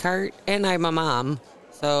in my cart, and I'm a mom,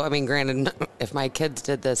 so I mean, granted, if my kids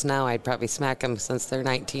did this now, I'd probably smack them since they're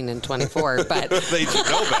 19 and 24. But They should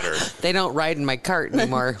know better. they don't ride in my cart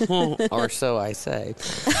anymore, or so I say.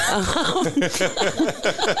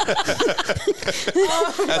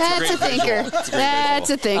 That's a thinker. That's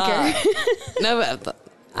a thinker. No, but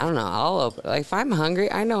I don't know. I'll open. Like, if I'm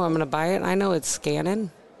hungry, I know I'm going to buy it. I know it's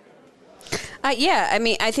scanning. Yeah, I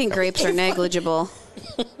mean, I think grapes are negligible.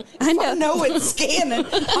 I know. No, it's scanning.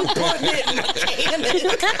 I'm putting it in the cannon.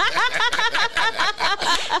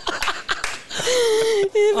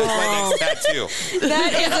 That's my next tattoo.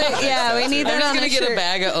 That is a, yeah, we need I'm that just on going the to get shirt. a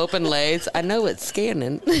bag of open Lays. I know it's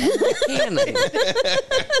scanning. Canning.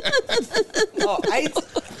 Oh,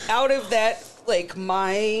 out of that, like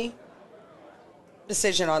my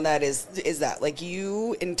decision on that is that like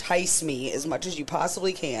you entice me as much as you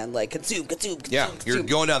possibly can, like consume. Yeah, you're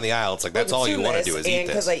going down the aisle. It's like that's all you want to do is eat this.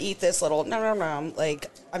 Because I eat this little like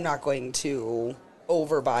I'm not going to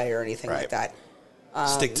overbuy or anything like that.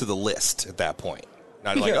 Stick to the list at that point.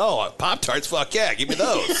 Not like, oh, Pop-Tarts, fuck yeah, give me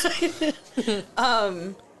those.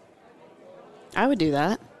 I would do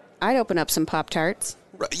that. I'd open up some Pop-Tarts.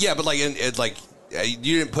 Yeah, but like,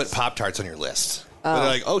 you didn't put Pop-Tarts on your list. But they're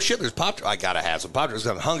like, oh shit, there's Pop-Tarts. I gotta have some Pop-Tarts.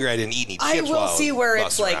 I'm hungry. I didn't eat any chips. I will see where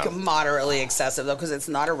it's around. like moderately excessive though, because it's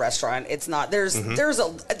not a restaurant. It's not. That's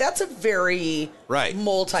a very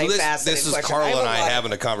multifaceted. So this is question. Carla and I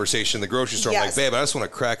having a conversation in the grocery store. I'm like, babe, I just want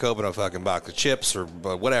to crack open a fucking box of chips or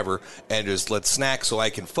whatever, and just let's snack so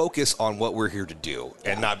I can focus on what we're here to do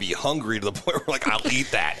and not be hungry to the point where like I'll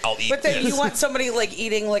eat that. But then you want somebody like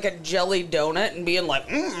eating like a jelly donut and being like,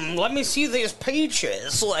 let me see these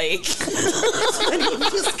peaches, like. I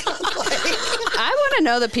want to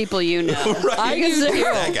know the people you know. Right.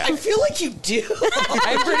 I feel like you do.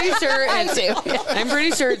 I'm pretty sure I'm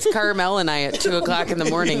pretty sure it's Carmel and I at 2:00 in the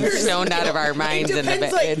morning, stoned out of our minds in the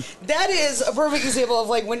bed. Like, that is a perfect example of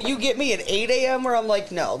like when you get me at 8 a.m. where I'm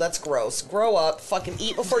like, no, that's gross. Grow up, fucking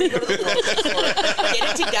eat before you go to the grocery store.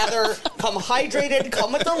 Get it together. Come hydrated.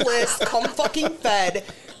 Come with the list. Come fucking fed,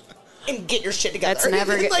 and get your shit together. That's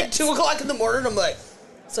never it's like 2:00 in the morning. I'm like.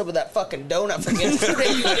 Some of that fucking donut from yesterday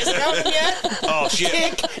you discounted yet? Oh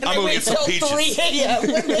shit! I'm gonna get some peaches. 3 a.m.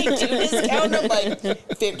 when they do discount. I'm like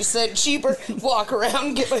 50% cheaper. Walk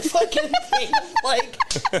around, get my fucking thing.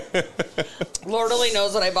 Like, Lord only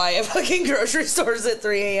knows what I buy at fucking grocery stores at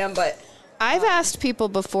 3 a.m. But I've asked people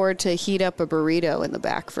before to heat up a burrito in the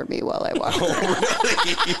back for me while I walk around.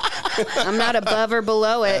 I'm not above or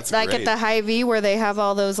below it. That's like great. at the Hy-Vee where they have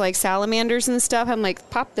all those like salamanders and stuff. I'm like,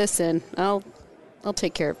 pop this in. I'll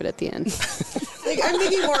take care of it at the end. like, I'm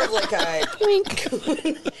thinking more of like a Wink.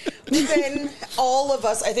 then all of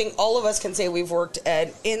us, I think all of us can say we've worked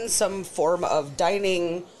in some form of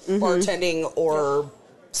dining, bartending, or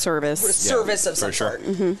Service of some sort.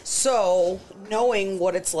 So knowing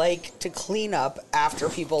what it's like to clean up after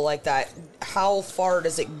people like that, how far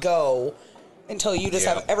does it go until you just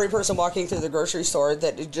have every person walking through the grocery store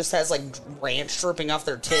that it just has like ranch dripping off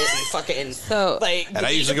their tit and fucking like. And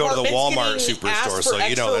I usually go to the Walmart superstore, so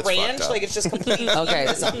you know that's ranch, fucked up. like it's just complete. Okay,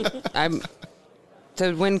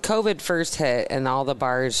 so when COVID first hit and all the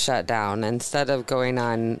bars shut down, instead of going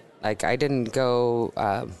on, like I didn't go.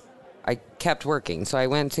 I kept working, so I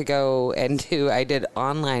went to go and I did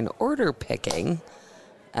online order picking.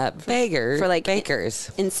 Bagers for like bakers,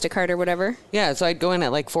 Instacart or whatever. Yeah, so I'd go in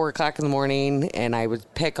at like 4:00 in the morning, and I would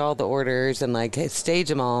pick all the orders and like stage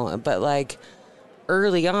them all. But like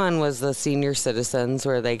early on was the senior citizens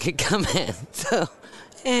where they could come in. So,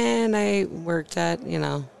 and I worked at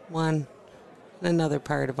another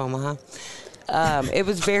part of Omaha. It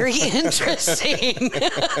was very interesting.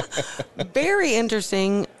 Very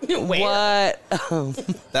interesting. What?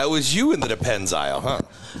 That was you in the Depends aisle, huh?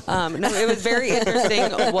 No, it was very interesting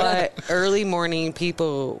what early morning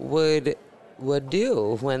people would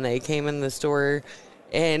do when they came in the store,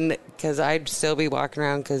 and because I'd still be walking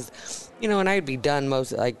around and I'd be done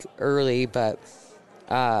most like early, but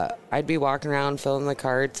I'd be walking around filling the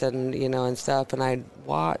carts and and stuff, and I'd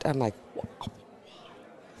watch. I'm like.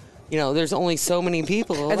 There's only so many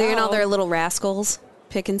people. Are they in all their little rascals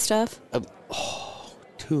picking stuff?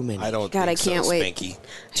 Too many. I don't God, think I can't so, wait. Spanky.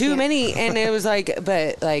 Too many. And it was like,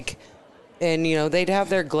 and they'd have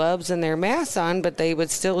their gloves and their masks on, but they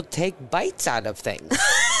would still take bites out of things.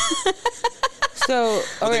 So,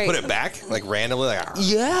 all They right. put it back, like randomly, like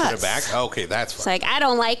Yes. put it back. Okay, that's It's fine. like, I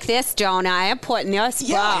don't like this donut. I'm putting this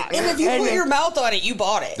back. And if you put your mouth on it, you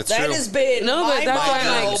bought it. That's that true. has been No, but my that's why I'm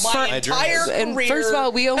motto like, my my entire dream. And career. first of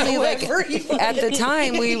all, we only However you at the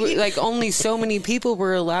time we like only so many people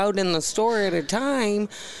were allowed in the store at a time,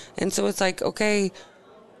 and so it's like, okay,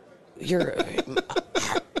 you're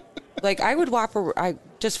like I would I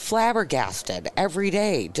just flabbergasted every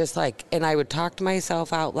day, just like, and I would talk to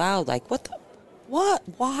myself out loud, like, what,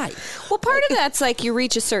 why? Well, part of that's like you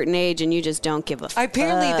reach a certain age and you just don't give a fuck.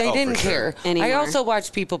 Apparently, they didn't for sure. care. Anymore. I also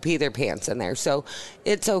watched people pee their pants in there, so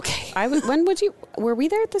it's okay. Were we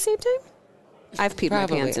there at the same time? I've peed my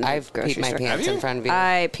pants in I've grocery peed my store. pants in front of you.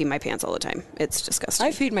 I pee my pants all the time. It's disgusting.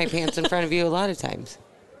 I've peed my pants in front of you a lot of times.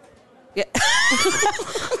 Yeah.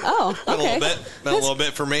 Oh, Been okay. a little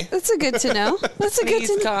bit for me. That's a good to know. That's a good Sneeze,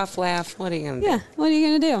 to know. cough, laugh. What are you gonna do? Yeah. What are you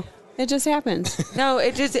gonna do? It just happens. No,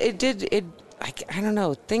 it did. I don't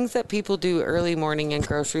know. Things that people do early morning in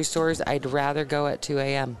grocery stores, I'd rather go at 2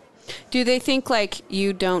 a.m. Do they think like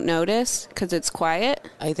you don't notice because it's quiet?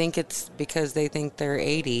 I think it's because they think they're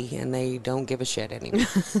 80 and they don't give a shit anymore.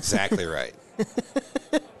 Exactly right.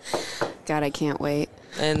 God, I can't wait.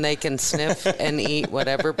 And they can sniff and eat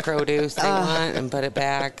whatever produce they want and put it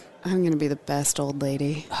back. I'm going to be the best old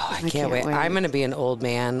lady. Oh, I can't wait. I'm going to be an old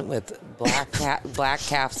man with black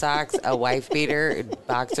calf socks, a wife beater,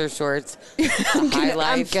 boxer shorts, high I'm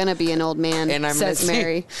life. going to be an old man, And I'm says gonna say,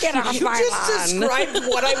 Mary. Get off You my just lawn. described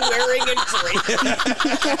what I'm wearing and drinking.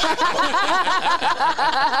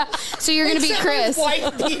 So you're going to be Chris.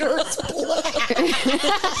 White beater's black.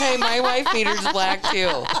 Hey, my wife beater's black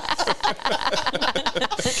too.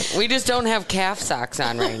 We just don't have calf socks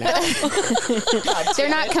on right now. They're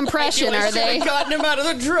not compression, are they? Gotten him out of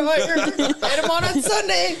the dryer. Had him on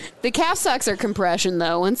Sunday. The calf socks are compression,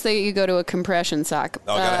 though. Once you go to a compression sock,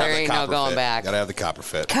 Oh, gotta have There the ain't no copper going fit. back. Gotta have the copper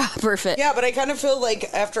fit. copper fit. Yeah, but I kind of feel like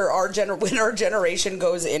after when our generation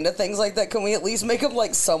goes into things like that, can we at least make them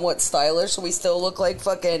like somewhat stylish so we still look like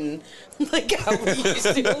fucking like how we used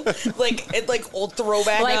to, like old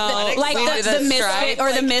throwback, Like athletics the, like socks. the misfit stripe.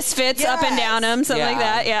 or the misfits up and down them, something like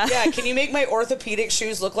that. Yeah. Yeah, can you make my orthopedic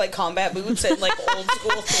shoes look like combat boots and like old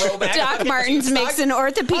school throwback? Doc fucking Martens shoe makes socks? an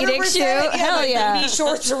orthopedic 100%, shoe. Hell my yeah. booty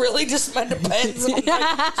shorts are really just meant to Depends. I'm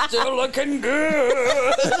like, still looking good.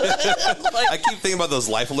 I keep thinking about those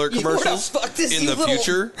Life Alert commercials fuck this, in you the little-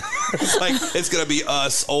 future. It's like it's gonna be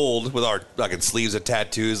us old with our fucking sleeves of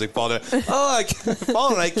tattoos. They fall down. Oh, I can't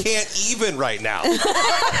fall, and I can't even right now.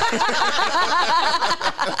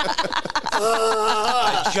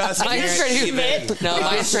 I just Mine's can't pretty even. No,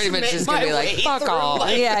 mine's pretty much just gonna be like, fuck off.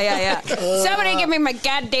 Yeah. Somebody give me my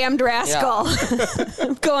goddamn rascal.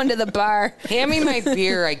 I'm going to the bar. Hand me my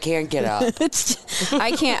beer. I can't get up.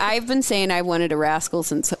 I can't. I've been saying I wanted a rascal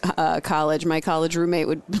since college. My college roommate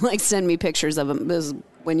would like send me pictures of them. This is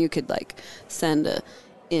when you could like send a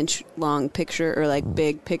inch long picture or like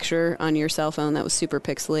big picture on your cell phone that was super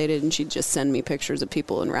pixelated, and she'd just send me pictures of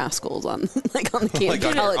people in rascals on like on the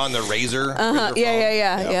campus. Like on the Razor.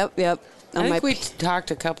 Yeah. Yep. On I my think we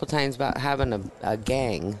talked a couple times about having a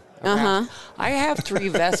gang. Uh-huh. I have 3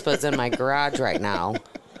 Vespas in my garage right now.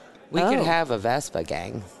 We could Oh. have a Vespa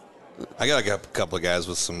gang. I got a couple of guys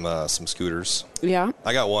with some scooters. yeah.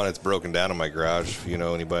 I got one that's broken down in my garage. If you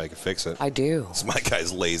know anybody that can fix it. I do. So my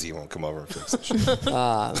guy's lazy. He won't come over and fix it. Shit.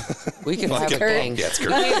 We could have a gang. Yeah, it's Kurt.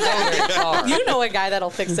 We can go very far. You know a guy that'll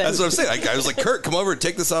fix it. That's what I'm saying. I was like, Kurt, come over and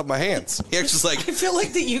take this off my hands. He actually was like, I feel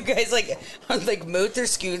like that you guys like are like motor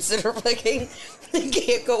scoots that are like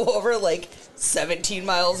can't go over like 17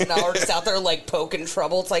 miles an hour just out there like poking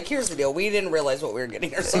trouble. It's like, here's the deal. We didn't realize what we were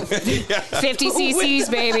getting ourselves into. 50 cc's,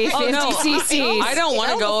 baby. 50 cc's. I don't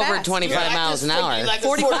want to go over fast. 25 miles an hour. Like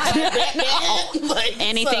 45. Like,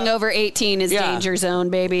 Anything over 18 is Yeah. danger zone,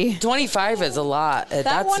 baby. 25 is a lot.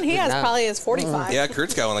 that one he has probably is 45. yeah,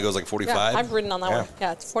 Kurt's got one that goes like 45. Yeah, I've ridden on that one.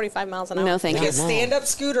 Yeah, it's 45 miles an hour. No, thank like you. a stand-up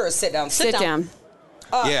scooter or a sit-down? Sit down.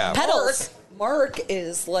 Yeah. Pedals. Mark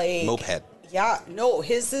is like Moped. Yeah, no,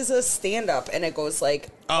 his is a stand-up, and it goes like.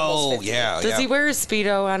 almost Oh, 50. yeah. Does he wear a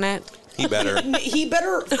Speedo on it? He better. He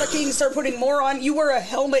better fucking start putting more on. You wear a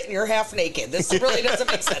helmet and you're half naked. This really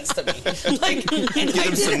doesn't make sense to me. Like, and Get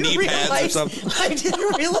him some knee pads or something. I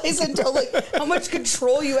didn't realize until like how much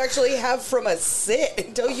control you actually have from a sit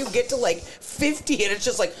until you get to like 50, and it's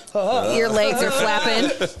just like Your legs are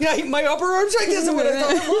flapping. Yeah, my upper arm's like this, and what I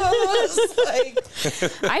thought it was.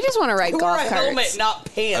 Like, I just want to ride I wore golf a helmet, carts.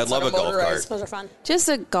 not pants. I'd love on a golf motorized- Those are fun. Just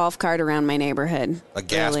a golf cart around my neighborhood. A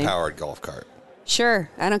gas-powered golf cart. Sure,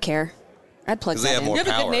 I don't care. I'd plug Because they that have in. more You have a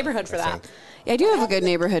good power, neighborhood for I that. think. Yeah, I do have a good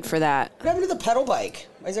neighborhood for that. What happened to the pedal bike?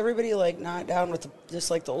 Why is everybody like not down with just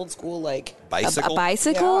like the old school like? Bicycle? A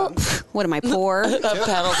bicycle? Yeah. What am I, poor? A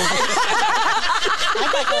pedal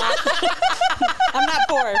I'm not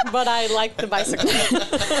poor, but I like the bicycle.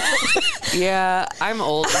 Yeah, I'm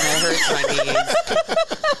old and it hurts my knees.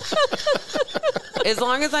 As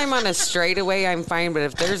long as I'm on a straightaway, I'm fine. But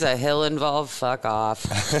if there's a hill involved, fuck off.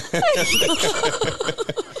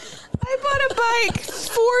 I bought a bike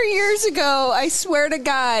 4 years ago. I swear to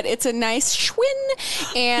God, it's a nice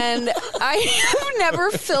Schwinn, and I have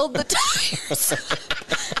never filled the tires.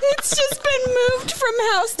 It's just been moved from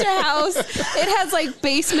house to house. It has like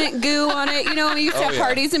basement goo on it. You know, when you used to have yeah.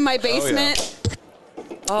 parties in my basement.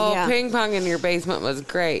 Oh, Yeah. ping pong in your basement was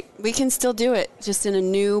great. We can still do it, just in a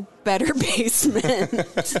new, better basement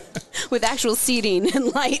with actual seating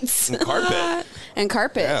and lights And carpet. and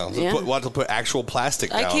carpet. Yeah. Yeah. We'll have to put actual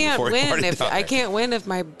plastic down I can't before we win party if down I there. can't win if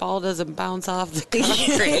my ball doesn't bounce off the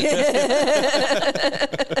concrete.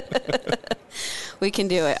 We can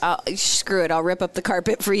do it. Screw it. I'll rip up the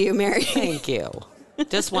carpet for you, Mary. Thank you.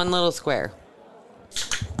 Just one little square.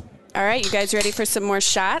 All right, you guys ready for some more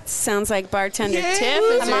shots? Sounds like bartender Yay! Tiff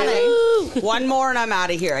is I'm on ready. it. One more and I'm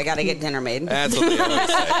out of here. I got to get dinner made. That's what they always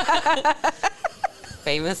say.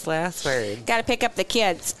 Famous last word. Got to pick up the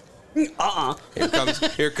kids. Here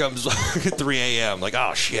comes 3 a.m. Like,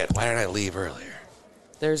 oh shit, why did I leave earlier?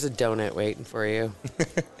 There's a donut waiting for you.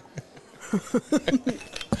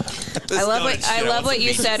 I love what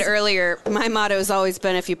you said earlier. My motto has always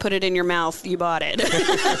been, if you put it in your mouth, you bought it.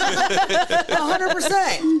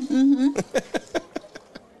 100%.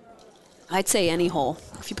 I'd say any hole.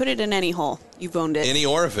 If you put it in any hole, you've owned it. Any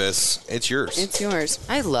orifice, it's yours. It's yours.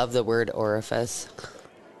 I love the word orifice.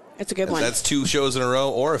 It's a good one. That's 2 shows in a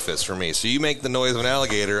row, orifice for me. So you make the noise of an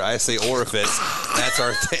alligator, I say orifice. That's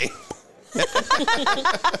our thing.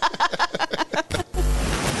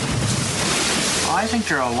 I think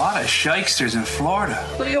there are a lot of shysters in Florida.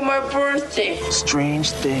 Look at my birthday.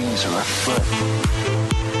 Strange things are afoot.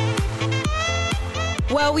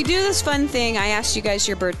 Well, we do this fun thing. I asked you guys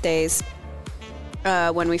your birthdays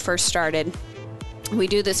when we first started. We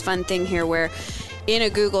do this fun thing here where in a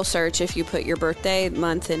Google search, if you put your birthday,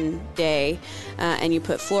 month, and day, and you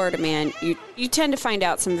put Florida Man, you tend to find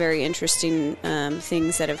out some very interesting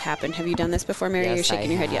things that have happened. Have you done this before, Mary? Yes, You're shaking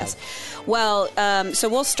I your head. have. Yes. Well, so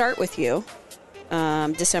we'll start with you.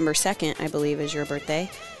 December 2nd, I believe, is your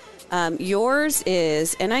birthday. Yours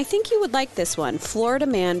is, and I think you would like this one, Florida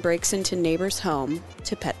man breaks into neighbor's home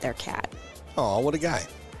to pet their cat. Oh, what a guy.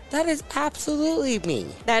 That is absolutely me.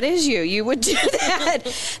 That is you. You would do that.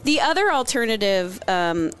 The other alternative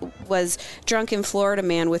was drunken Florida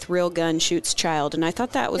man with real gun shoots child, and I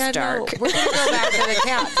thought that was dark. No, we're going to go back to the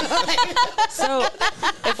cat. So,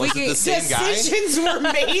 if Was it the same guy? Decisions were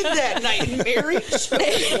made that night, and Mary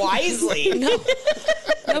chose wisely. No,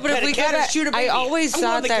 but if we cat or got shoot a I baby. always I'm thought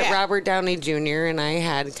going the that cat. Robert Downey Jr. and I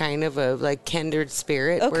had kind of a like kindred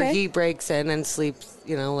spirit where Okay. he breaks in and sleeps,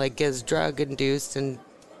 like is drug induced and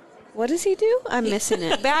What does he do? I'm missing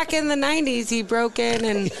it. back in the 90s, he broke in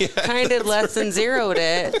and kind of less than zeroed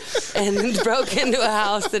it and broke into a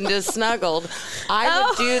house and just snuggled. I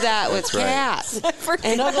would do that with cats.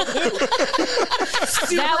 And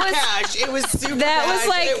Super cash. It was super That cash. was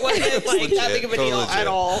like- it wasn't like that big of a deal Legit. at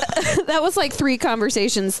all. That was like 3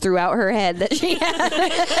 conversations throughout her head that she had.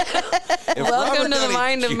 If Welcome Robert to the Downey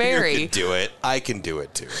mind of Jr. Mary. could do it, I can do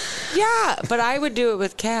it too. yeah, but I would do it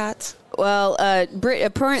with cats. Well,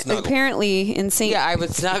 Snuggle. apparently in St. Yeah, I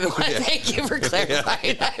would snuggle. Thank you for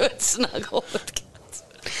clarifying. I would snuggle with cats.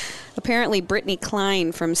 Apparently, Brittany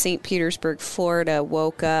Klein from St. Petersburg, Florida,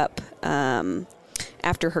 woke up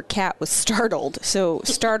after her cat was startled. So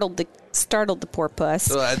startled the poor puss.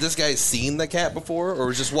 So had this guy seen the cat before, or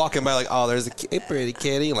was just walking by like, oh, there's a pretty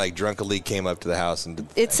kitty, and like drunkenly came up to the house and did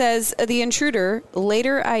It says the intruder,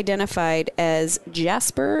 later identified as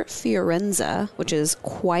Jasper Fiorenza, which is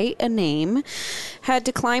quite a name, had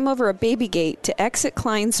to climb over a baby gate to exit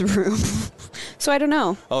Klein's room. So I don't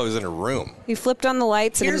know. Oh, he was in a room. He flipped on the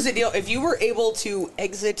lights. Here's the deal: if you were able to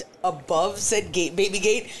exit above said baby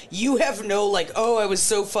gate, you have no like, oh, I was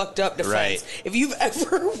so fucked up defense. Right. If you've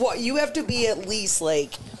ever, you have to be at least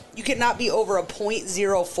like, you cannot be over a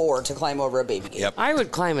 .04 to climb over a baby gate. Yep. I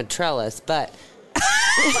would climb a trellis, but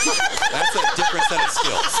That's a different set of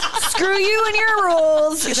skills. Screw you and your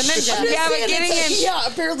rules. He's a ninja. yeah, but getting in Yeah,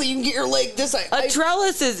 apparently you can get your leg this. a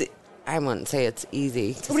trellis is. I wouldn't say it's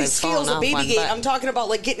easy. 'cause Somebody I've scales fallen a off baby one, gate. but I'm talking about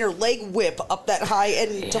like getting your leg whip up that high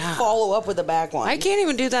and to follow up with a back one. I can't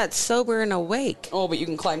even do that sober and awake. Oh, but you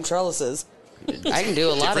can climb trellises. I can do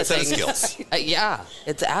a lot Different of set of things. skills. Yeah,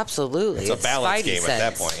 it's absolutely. It's a balance Spidey game at sense.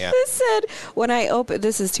 that point, yeah. This said, when I open,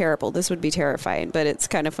 this is terrible. This would be terrifying, but it's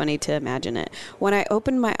kind of funny to imagine it. When I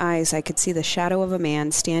opened my eyes, I could see the shadow of a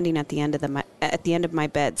man standing at the end of my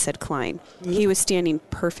bed. Said Klein. He was standing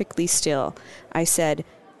perfectly still. I said,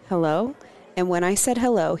 "Hello." And when I said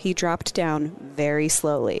hello, he dropped down very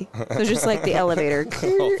slowly. So just like the elevator.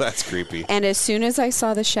 Oh, that's creepy. And as soon as I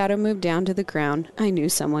saw the shadow move down to the ground, I knew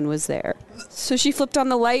someone was there. So she flipped on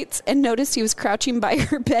the lights and noticed he was crouching by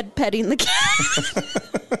her bed petting the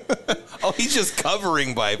cat. Oh, he's just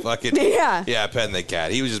covering by fucking Yeah. petting the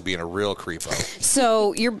cat. He was just being a real creepo.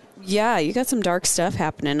 So you got some dark stuff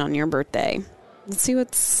happening on your birthday. Let's see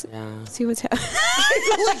what's happening.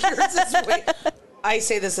 Like yours is way- I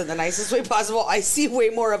say this in the nicest way possible. I see way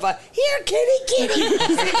more of a here, kitty.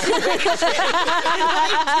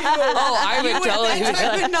 I would totally At that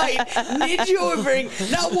time of night, Ninja would bring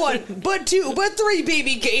not one, but two, but three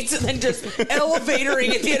baby gates, and then just elevatoring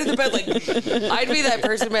at the end of the bed, like I'd be that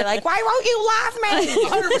person, be like, "Why won't you love me?"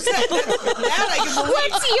 100%. That I can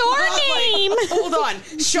believe. What's your name? Hold on,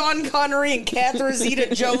 Sean Connery and Catherine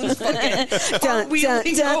Zeta-Jones fucking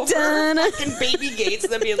wheeling over fucking baby gates,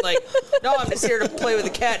 and then being like, "No, I'm just here to play with the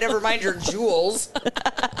cat. Never mind your jewels."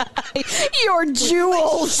 Your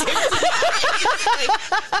jewels.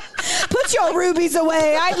 Put your rubies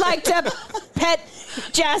away. I'd like to pet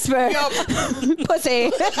Jasper.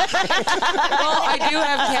 Pussy. Well, I do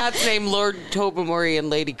have cats named Lord Tobermory and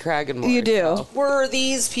Lady Kraganmore. You do. So. Were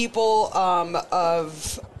these people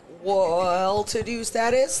of well-to-do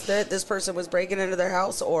status that this person was breaking into their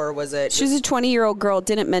house, or was it? She was a 20-year-old girl.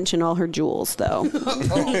 Didn't mention all her jewels, though.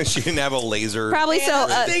 She didn't have a laser. Probably so.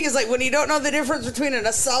 The thing is, like, when you don't know the difference between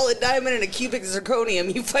a solid diamond and a cubic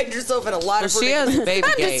zirconium, you find yourself in a lot of. She has a baby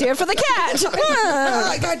I'm gate. just here for the cat.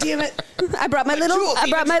 God damn it! I brought my little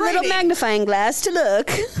magnifying glass to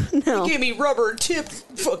look. No. Give me rubber tip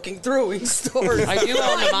fucking throwing stars. I do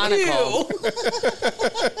own a monocle.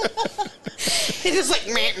 It's just like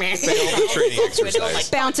meh. Training exercise.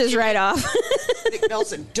 Bounces right off. Nick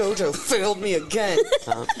Nelson Dojo failed me again.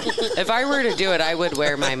 If I were to do it, I would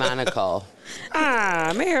wear my monocle.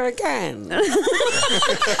 I'm here again.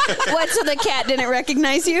 What, so the cat didn't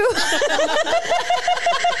recognize you?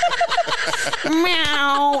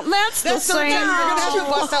 Meow. That's the So same. you're gonna have to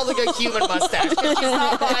bust out like a human mustache. 'Cause she's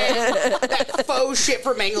not buying that faux shit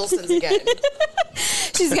from Engelson's again.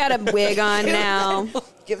 She's got a wig on now.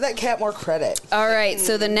 Give that cat more credit. All right,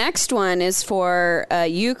 so the next one is for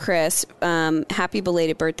you, Chris. Happy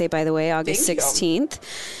belated birthday, by the way, August Thank you. 16th.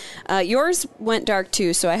 Yours went dark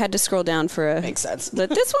too, so I had to scroll down for a... Makes sense. But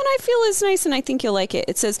this one I feel is nice, and I think you'll like it.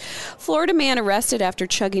 It says, Florida man arrested after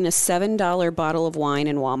chugging a $7 bottle of wine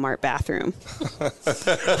in Walmart bathroom.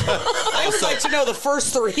 I would like to know the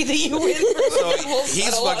first three that you went through. So We'll he's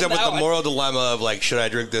settle fucked on up with that the one. moral dilemma of like, should I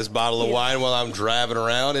drink this bottle of wine while I'm driving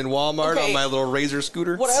around in Walmart Okay. on my little Razor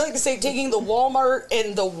scooter? What I like to say, taking the Walmart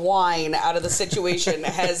and the wine out of the situation,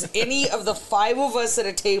 has any of the five of us at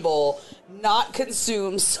a table not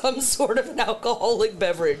consumed some sort of an alcoholic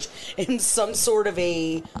beverage in some sort of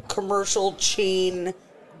a commercial chain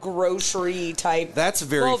grocery type? That's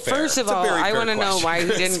very Well, fair. first of It's a all, very I fair want to know question, why he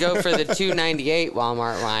Chris. didn't go for the $2.98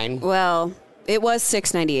 Walmart wine. Well, it was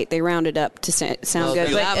 $6.98. They rounded up to sound Well,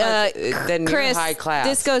 good. that But much- then you're Chris, high class.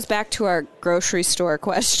 this goes back to our grocery store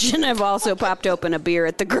question. I've also popped open a beer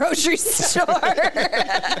at the grocery store.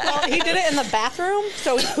 Well, he did it in the bathroom,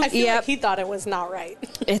 so I feel Yep. like he thought it was not right.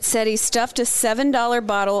 It said he stuffed a $7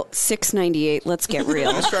 bottle, $6.98. Let's get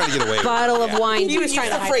real. He's trying to get away with it. Bottle of wine. He was trying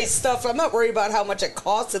trying to to hide phrase it. stuff. I'm not worried about how much it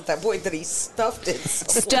costs at that point that he stuffed it.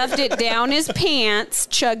 Stuffed it down his pants,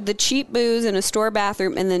 chugged the cheap booze in a store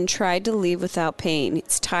bathroom, and then tried to leave without paying.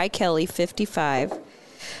 It's Ty Kelly, 55.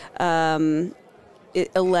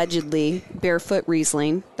 Allegedly barefoot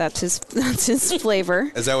Riesling. That's his flavor.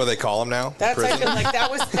 Is that what they call him now? That's I Prison? feel like that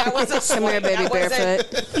was a Come here, slight. baby, That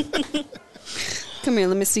wasn't- barefoot. Come here,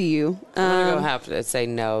 let me see you. I'm going to have to say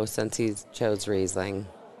no since he chose Riesling.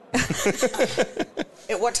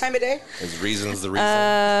 At what time of day? His reason's the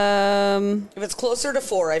reason. If it's closer to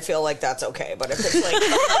 4, I feel like that's okay. But if it's like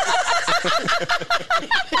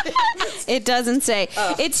It doesn't say.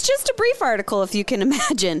 It's just a brief article, if you can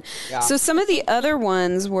imagine. Yeah. So some of the other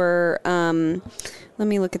ones were. Let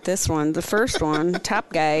me look at this one. The first one,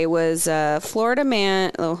 top guy, was Florida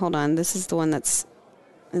man. Oh, hold on. This is the one that's.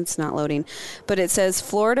 It's not loading, but it says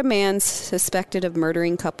Florida man suspected of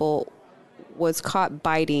murdering couple was caught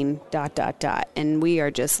biting ... And we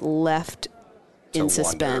are just left in wonder.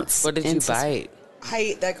 suspense. What did In you sus- bite?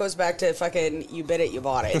 that goes back to fucking you bit it, you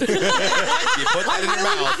bought it. You put that in your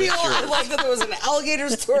I mouth. feel it's yours. like that there was an alligator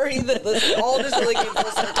story that was all just really came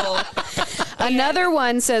full circle. Another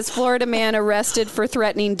one says Florida man arrested for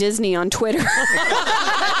threatening Disney on Twitter.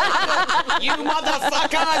 You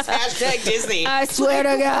motherfuckers! Hashtag Disney. I swear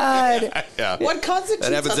to God. Yeah. What constitutes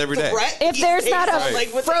That happens a every day. threat If these there's days? not a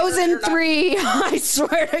Like, with the Frozen internet or not? 3, I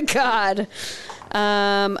swear to God.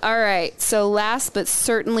 All right. So last but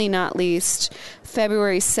certainly not least,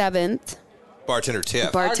 February 7th, Bartender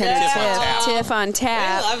tip. bartender Tiff on tap. Tiff on I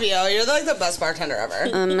tap. love you. You're like the best bartender ever.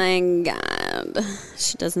 Oh my God. bad.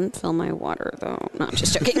 She doesn't fill my water, though. No, I'm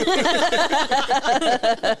just joking.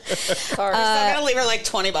 Sorry. I'm going to leave her like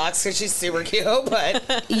 $20 because she's super cute,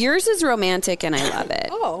 but... Yours is romantic, and I love it.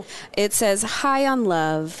 Oh. It says, high on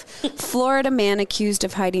love. Florida man accused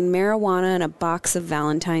of hiding marijuana in a box of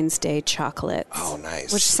Valentine's Day chocolates. Oh,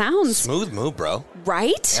 nice. Which sounds... Smooth move, bro.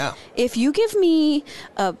 Right? Yeah. If you give me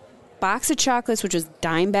a box of chocolates, which is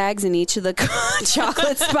dime bags in each of the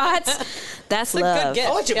chocolate spots, that's love.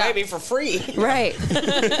 I'll let you buy me for free. Right.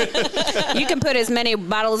 You can put as many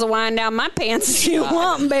bottles of wine down my pants as you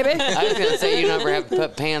want, baby. I was going to say you never have to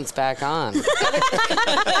put pants back on.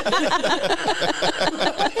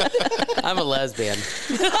 I'm a lesbian.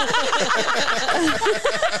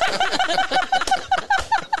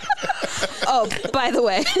 Oh, by the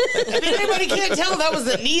way. If anybody can't tell, that was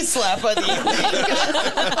the knee slap of the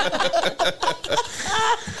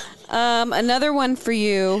evening. Another one for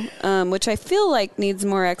you, which I feel like needs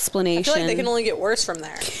more explanation. I feel like they can only get worse from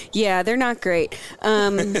there. Yeah, they're not great.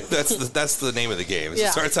 That's the name of the game. Yeah.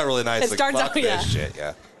 It starts out really nice. It starts fuck out, this yeah. shit,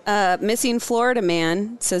 yeah. Missing Florida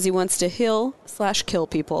man says he wants to heal/kill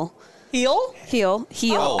people. Heal? Heal.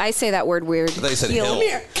 Oh. I say that word weird. I thought you said Heal.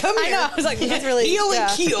 hill. Come here. I know. I was like, that's really... Heel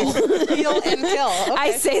and keel. Heal and kill. Okay.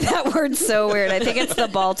 I say that word so weird. I think it's the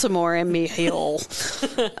Baltimore in me. Heal.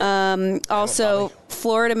 Also,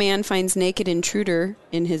 Florida man finds naked intruder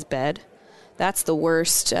in his bed. That's the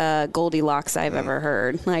worst Goldilocks I've ever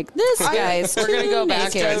heard. Like, this guy's We're going to go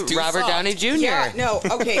back naked. to Robert Downey Jr. Yeah, no,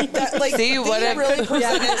 okay. That, like, See, what they if- really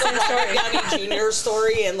presented the Robert Downey Jr.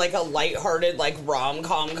 story in like a lighthearted, like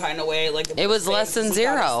rom-com kind of way. Like It was less than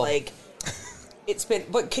zero. Like, it's been,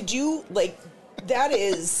 but could you like? That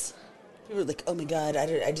is, people are like, oh my god,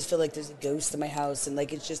 I just feel like there's a ghost in my house, and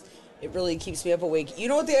like it's just. It really keeps me up awake. You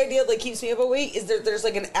know what the idea like keeps me up awake is there's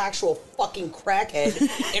like an actual fucking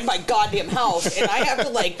crackhead in my goddamn house, and I have to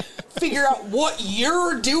like figure out what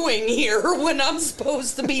you're doing here when I'm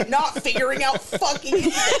supposed to be not figuring out fucking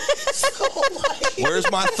anything. So, like, Where's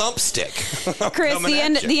my thumbstick? Chris, Coming the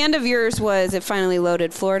at you. end of yours was it finally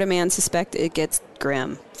loaded. Florida man suspected. It gets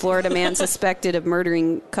grim. Florida man suspected of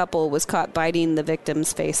murdering couple was caught biting the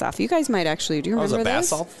victim's face off. You guys might actually. Do you That was remember a bath this?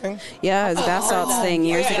 salt thing? Yeah, it was a bath salts thing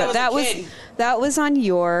years yeah, ago. when I was a kid. That was on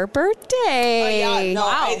your birthday. yeah, no,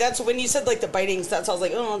 Wow. that's when you said like the biting stuff. So I was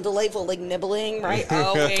like, oh, delightful, like nibbling, right?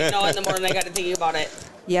 Oh wait, no, in the morning I got to think about it.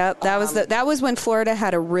 Yep, that was when Florida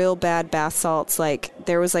had a real bad bath salts. Like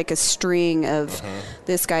there was like a string of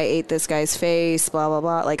this guy ate this guy's face, blah blah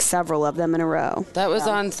blah, like several of them in a row. That was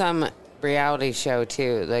on some reality show,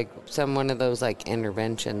 too. Like one of those, like,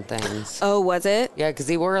 intervention things. Oh, was it? Yeah, because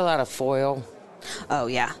he wore a lot of foil. Oh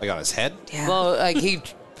yeah. Like on his head? Yeah. Well, like, he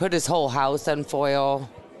put his whole house on foil.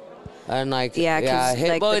 And, like, Yeah, 'cause,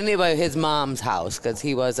 like, his mom's house, because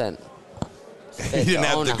he wasn't... He didn't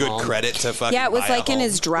have the good credit to fucking Yeah, it was buy a like in home.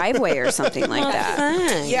 his driveway or something like that.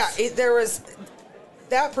 Thanks. Yeah, there was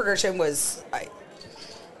that progression was.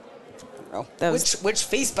 That was- Which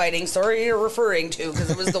face biting story you're referring to? Because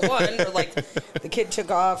it was the one where like the kid took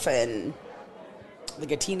off and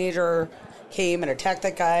like a teenager came and attacked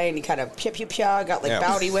that guy and he kind of got like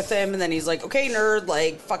bowdy with him and then he's like, okay, nerd,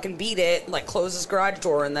 like fucking beat it, like closed his garage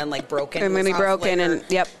door and then like broke in. And then he broke in and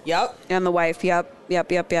yep. And the wife, yep.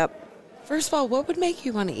 First of all, what would make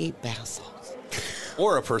you want to eat bath salts?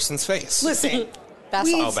 Or a person's face. Listen, Bath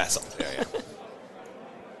we- salts. Oh, bath salt. Yeah.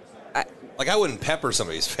 Like, I wouldn't pepper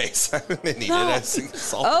somebody's face. I didn't eat it. I think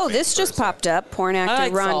salt Oh, the this face just person. popped up. Porn I actor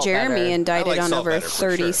like Ron salt Jeremy better. indicted I like on salt over better, for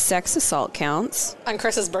 30 sure. sex assault counts. On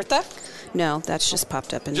Chris's birthday? No, that's just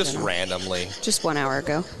popped up in Just general. randomly. Just 1 hour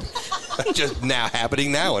ago. Just now,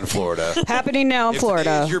 happening now in Florida. Happening now in If Florida.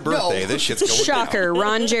 today is your birthday, this shit's going Shocker, down.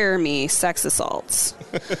 Ron Jeremy, sex assaults.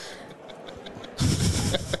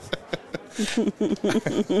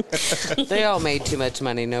 They all made too much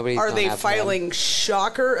money. Nobody's are gonna they have fun. filing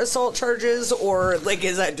shocker assault charges or like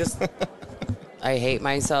is that just? I hate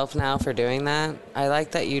myself now for doing that. I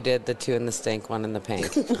like that you did the 2 in the stink, 1 in the pink.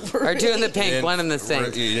 Or 2 in the pink, 1 in the sink.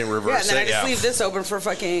 You didn't Yeah, reverse and then I it. just Yeah. leave this open for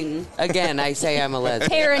fucking. Again, I say I'm a lesbian.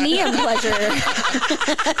 Perineum pleasure.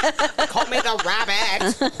 Call me the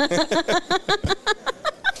rabbit.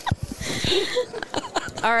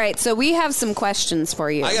 All right, so we have some questions for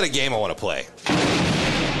you. I got a game I want to play.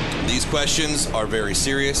 These questions are very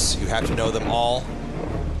serious. You have to know them all.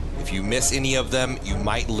 If you miss any of them, you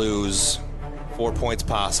might lose. 4 points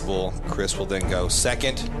possible. Chris will then go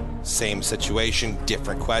second. Same situation,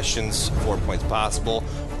 different questions. 4 points possible.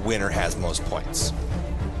 Winner has most points.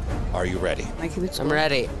 Are you ready? I'm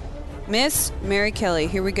ready. Miss Mary Kelly,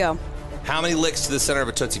 here we go. How many licks to the center of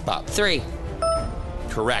a Tootsie Pop? 3.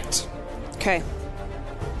 Correct. Okay.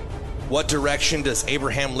 What direction does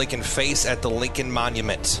Abraham Lincoln face at the Lincoln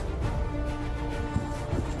Monument?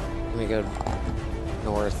 Let me go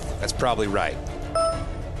north. That's probably right.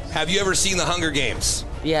 Have you ever seen The Hunger Games?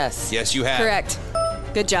 Yes. Yes, you have. Correct.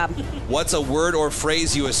 Good job. What's a word or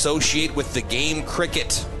phrase you associate with the game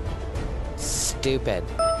cricket? Stupid.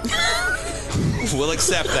 We'll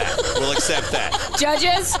accept that. We'll accept that.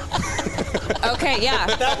 Judges? Okay, yeah.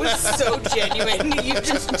 That was so genuine. You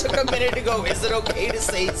just took a minute to go, is it okay to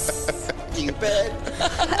say stupid?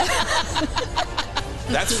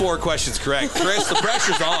 That's 4 questions correct. Chris, the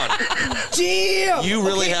pressure's on. Damn! You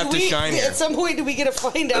really have to shine here. At some point, do we get to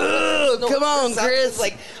find out? Ugh, come on, Chris.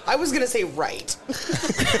 Like, I was going to say right.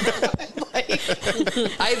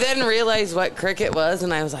 I then realized what cricket was,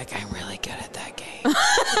 and I was like, I'm really good at that game.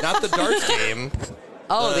 Not the darts game.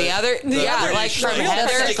 Oh, the other? Yeah, where like you from shoot Heather,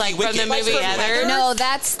 sticky like from the wicket. movie Heather. No,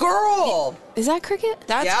 that's... Girl! Is that cricket?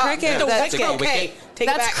 That's Yeah, cricket. the That's wicket. Okay. Take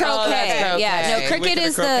it That's back. croquet. Oh, that's croquet. Yeah, no, cricket Wicket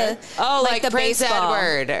is or croquet? the... Oh, like the Prince baseball.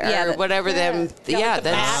 Edward or Yeah, whatever them. Yeah, like the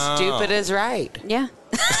that's stupid is right. Yeah.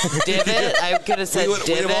 Divot. I could have said We'd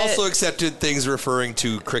divot. have also accepted things referring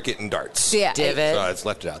to cricket and darts. Yeah. divot. So it's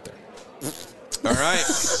left it out there. All right.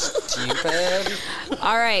 Stupid.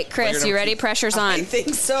 All right, Chris, you ready? Pressure's I on.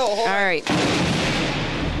 think so. Hold All on. right.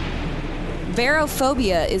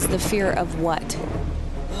 Barophobia is the fear of what?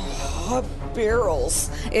 Barrels.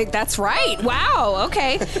 That's right. Wow.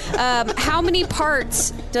 Okay. How many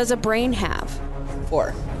parts does a brain have?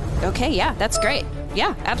 4. Okay. Yeah, that's great.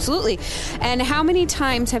 Yeah, absolutely. And how many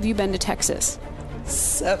times have you been to Texas?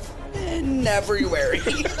 7 February.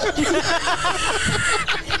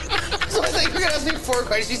 So I thought you were going to ask me 4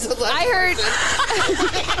 questions. I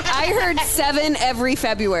heard 7 every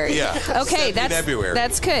February. Yeah. Okay, 7 February.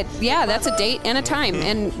 that's good. Yeah, that's a date and a time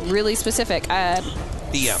and really specific.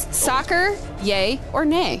 PM. Soccer, yay or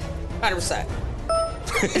nay? 100%.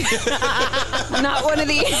 Not one of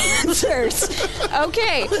the answers.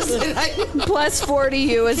 Okay. Plus 4 to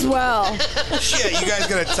you as well. Shit, you guys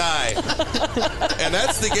got a tie. And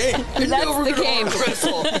that's the game. That's the game.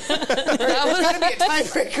 That was going to be a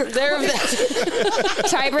tiebreaker.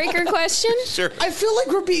 Tiebreaker question? Sure. I feel like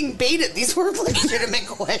we're being baited. These were legitimate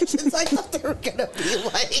questions. I thought they were going to be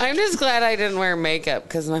like... I'm just glad I didn't wear makeup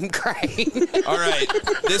because I'm crying. All right.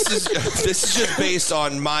 This is just based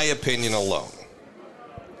on my opinion alone.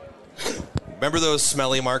 Remember those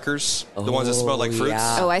smelly markers? The ones that smell like fruits?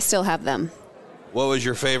 yeah. Oh, I still have them. What was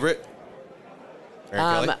your favorite? Mary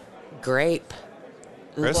Kelly? Grape.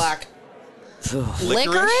 Chris? Black.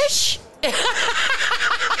 Licorice?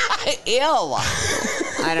 Ew.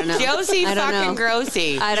 I don't know. Josie I don't fucking know.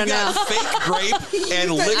 Grossy. I don't You know. got fake grape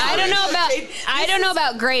and licorice. I don't know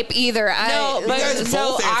about grape either. No, but guys so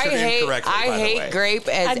both I answered hate incorrectly, by the way. hate grape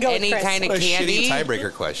as I'd go with any Chris. kind of What a candy. shitty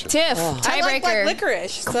tiebreaker question. Tiff, I like tiebreaker. black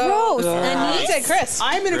licorice. So Gross. I said Chris.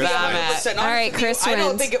 I'm going to be Chris 100% wins. honest All right, with you. Chris I don't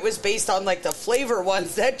wins. think it was based on like the flavor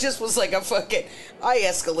ones. That just was like a fucking... I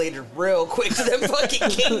escalated real quick to them fucking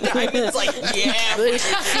King Diamonds. Like, yeah.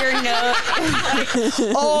 Your note.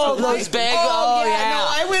 Oh, those big. Oh, yeah. No,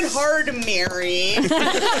 I went hard, Mary.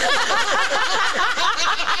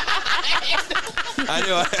 I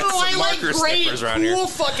knew I had Oh, I some like marker great, snippers around here. cool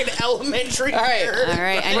fucking elementary. All right. here. All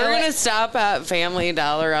right, I know We're it. gonna stop at Family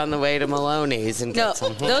Dollar on the way to Maloney's and No, get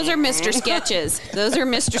some. those are Mr. Sketches. Those are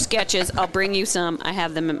Mr. Sketches. I'll bring you some. I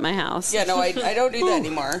have them at my house. Yeah, no, I don't do that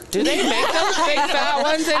anymore. Do they make those big fat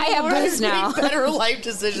ones anymore? I have those now. Better life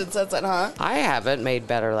decisions since then, huh? I haven't made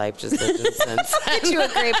better life decisions since. Get you a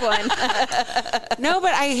grape one. No,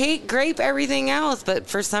 but I hate grape everything else. But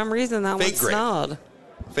for some reason, that Fake one grape. smelled.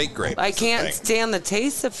 Fake grape. I is the can't thing. stand the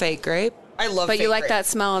taste of fake grape. I love But you fake like grape. that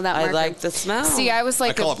smell of that I marker. like the smell. See, I was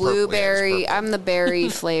like I call a it purple. Yeah, it's blueberry. purple. I'm the berry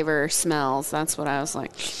flavor smells. That's what I was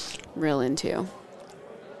like real into.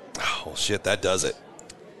 Oh, shit, that does it.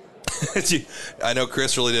 I know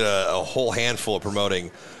Chris really did a whole handful of promoting.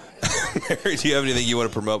 Mary, do you have anything you want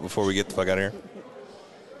to promote before we get the fuck out of here?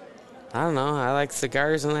 I don't know. I like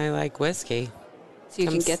cigars and I like whiskey. So you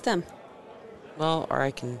can get them. Well, or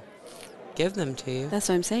I can give them to you. That's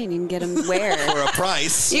what I'm saying. You can get them where? For a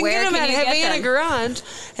price. You can Where get them can at you get Havana them? Garage,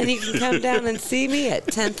 and you can come down and see me at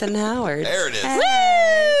 10th and Howard. There it is.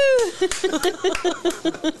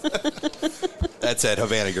 That's at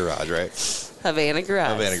Havana Garage, right? Havana Garage,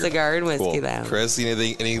 Havana Garage. cigar and whiskey Cool. lounge. Chris,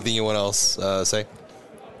 anything you want to else say?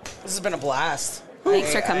 This has been a blast.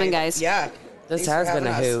 Thanks for coming, guys. Yeah. This Thanks has for been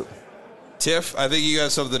a having us. hoot. Tiff, I think you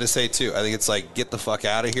got something to say too. I think it's like, get the fuck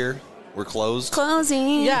out of here. We're closed.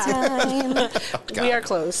 Closing Yeah. time. We are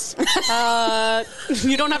closed.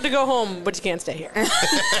 You don't have to go home, but you can't stay here.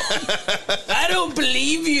 I don't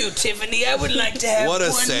believe you, Tiffany. I would like to have What a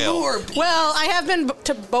one sale. more. Well, I have been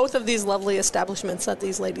to both of these lovely establishments that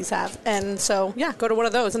these ladies have. And so, yeah, go to one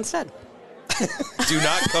of those instead. Do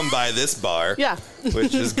not come by this bar. Yeah.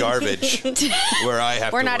 Which is garbage. Where I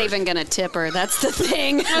have We're to not work. even going to tip her. That's the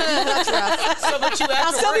thing.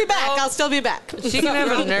 I'll still be back. I'll still be back. She can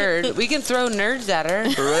have a nerd. We can throw nerds at her.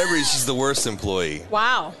 For whatever reason, she's the worst employee.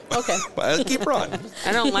 Wow. Okay. Well, keep her on.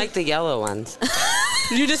 I don't like the yellow ones.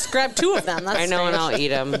 You just grabbed 2 of them. That's I know, and strange. I'll eat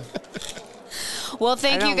them. Well,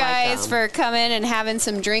 thank I you don't like guys them. for coming and having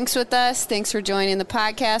some drinks with us. Thanks for joining the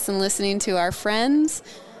podcast and listening to our friends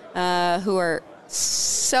who are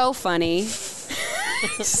so funny,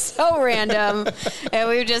 so random, and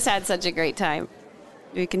we've just had such a great time.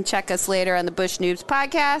 You can check us later on the Bush Noobs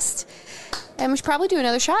podcast, and we should probably do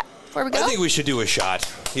another shot before we go. I think we should do a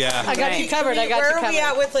shot. Yeah. I got you covered. I got Where you are covered. we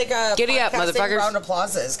at with like a Giddy up, podcasting motherfuckers. round of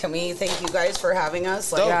applauses? Can we thank you guys for having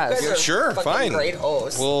us? Like, Oh, you guys yeah, are sure, fucking fine. great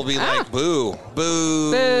hosts. We'll be like, boo,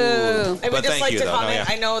 boo. Boo. I would But just thank like you, to though. comment. No, yeah.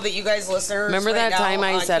 I know that you guys listeners. Remember right that time now,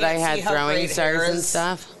 I said I can't had see how throwing great stars hair and is.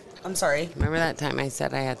 stuff? I'm sorry. Remember that time I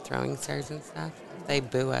said I had throwing stars and stuff? They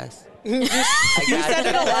boo us. You said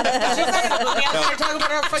it a lot of times. We're talking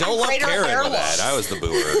about our fucking Don't lump greater Karen hair with that. loss. I was the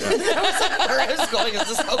booer. Yeah. Where I was going is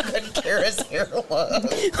this how good Kara's hair looks.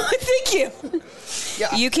 Thank you.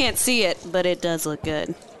 Yeah. You can't see it, but it does look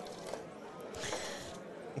good.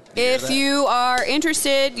 If you are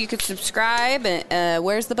interested, you could subscribe.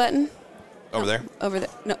 Where's the button? Over there. Over there.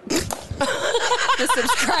 No. The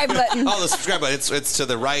subscribe button. Oh, the subscribe button. It's to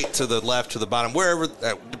the right, to the left, to the bottom, wherever.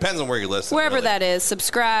 Depends on where you listen. Wherever really. that is,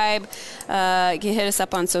 subscribe. You can hit us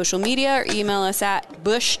up on social media or email us at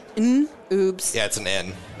bushoobs, Yeah, it's an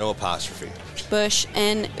N, no apostrophe.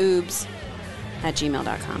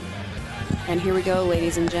 bushoobs@gmail.com. And here we go,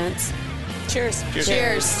 ladies and gents. Cheers. Cheers.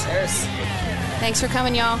 Cheers. Cheers. Thanks for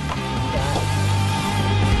coming, y'all.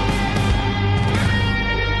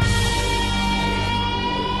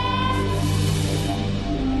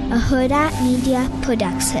 A Huda Media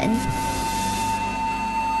Production.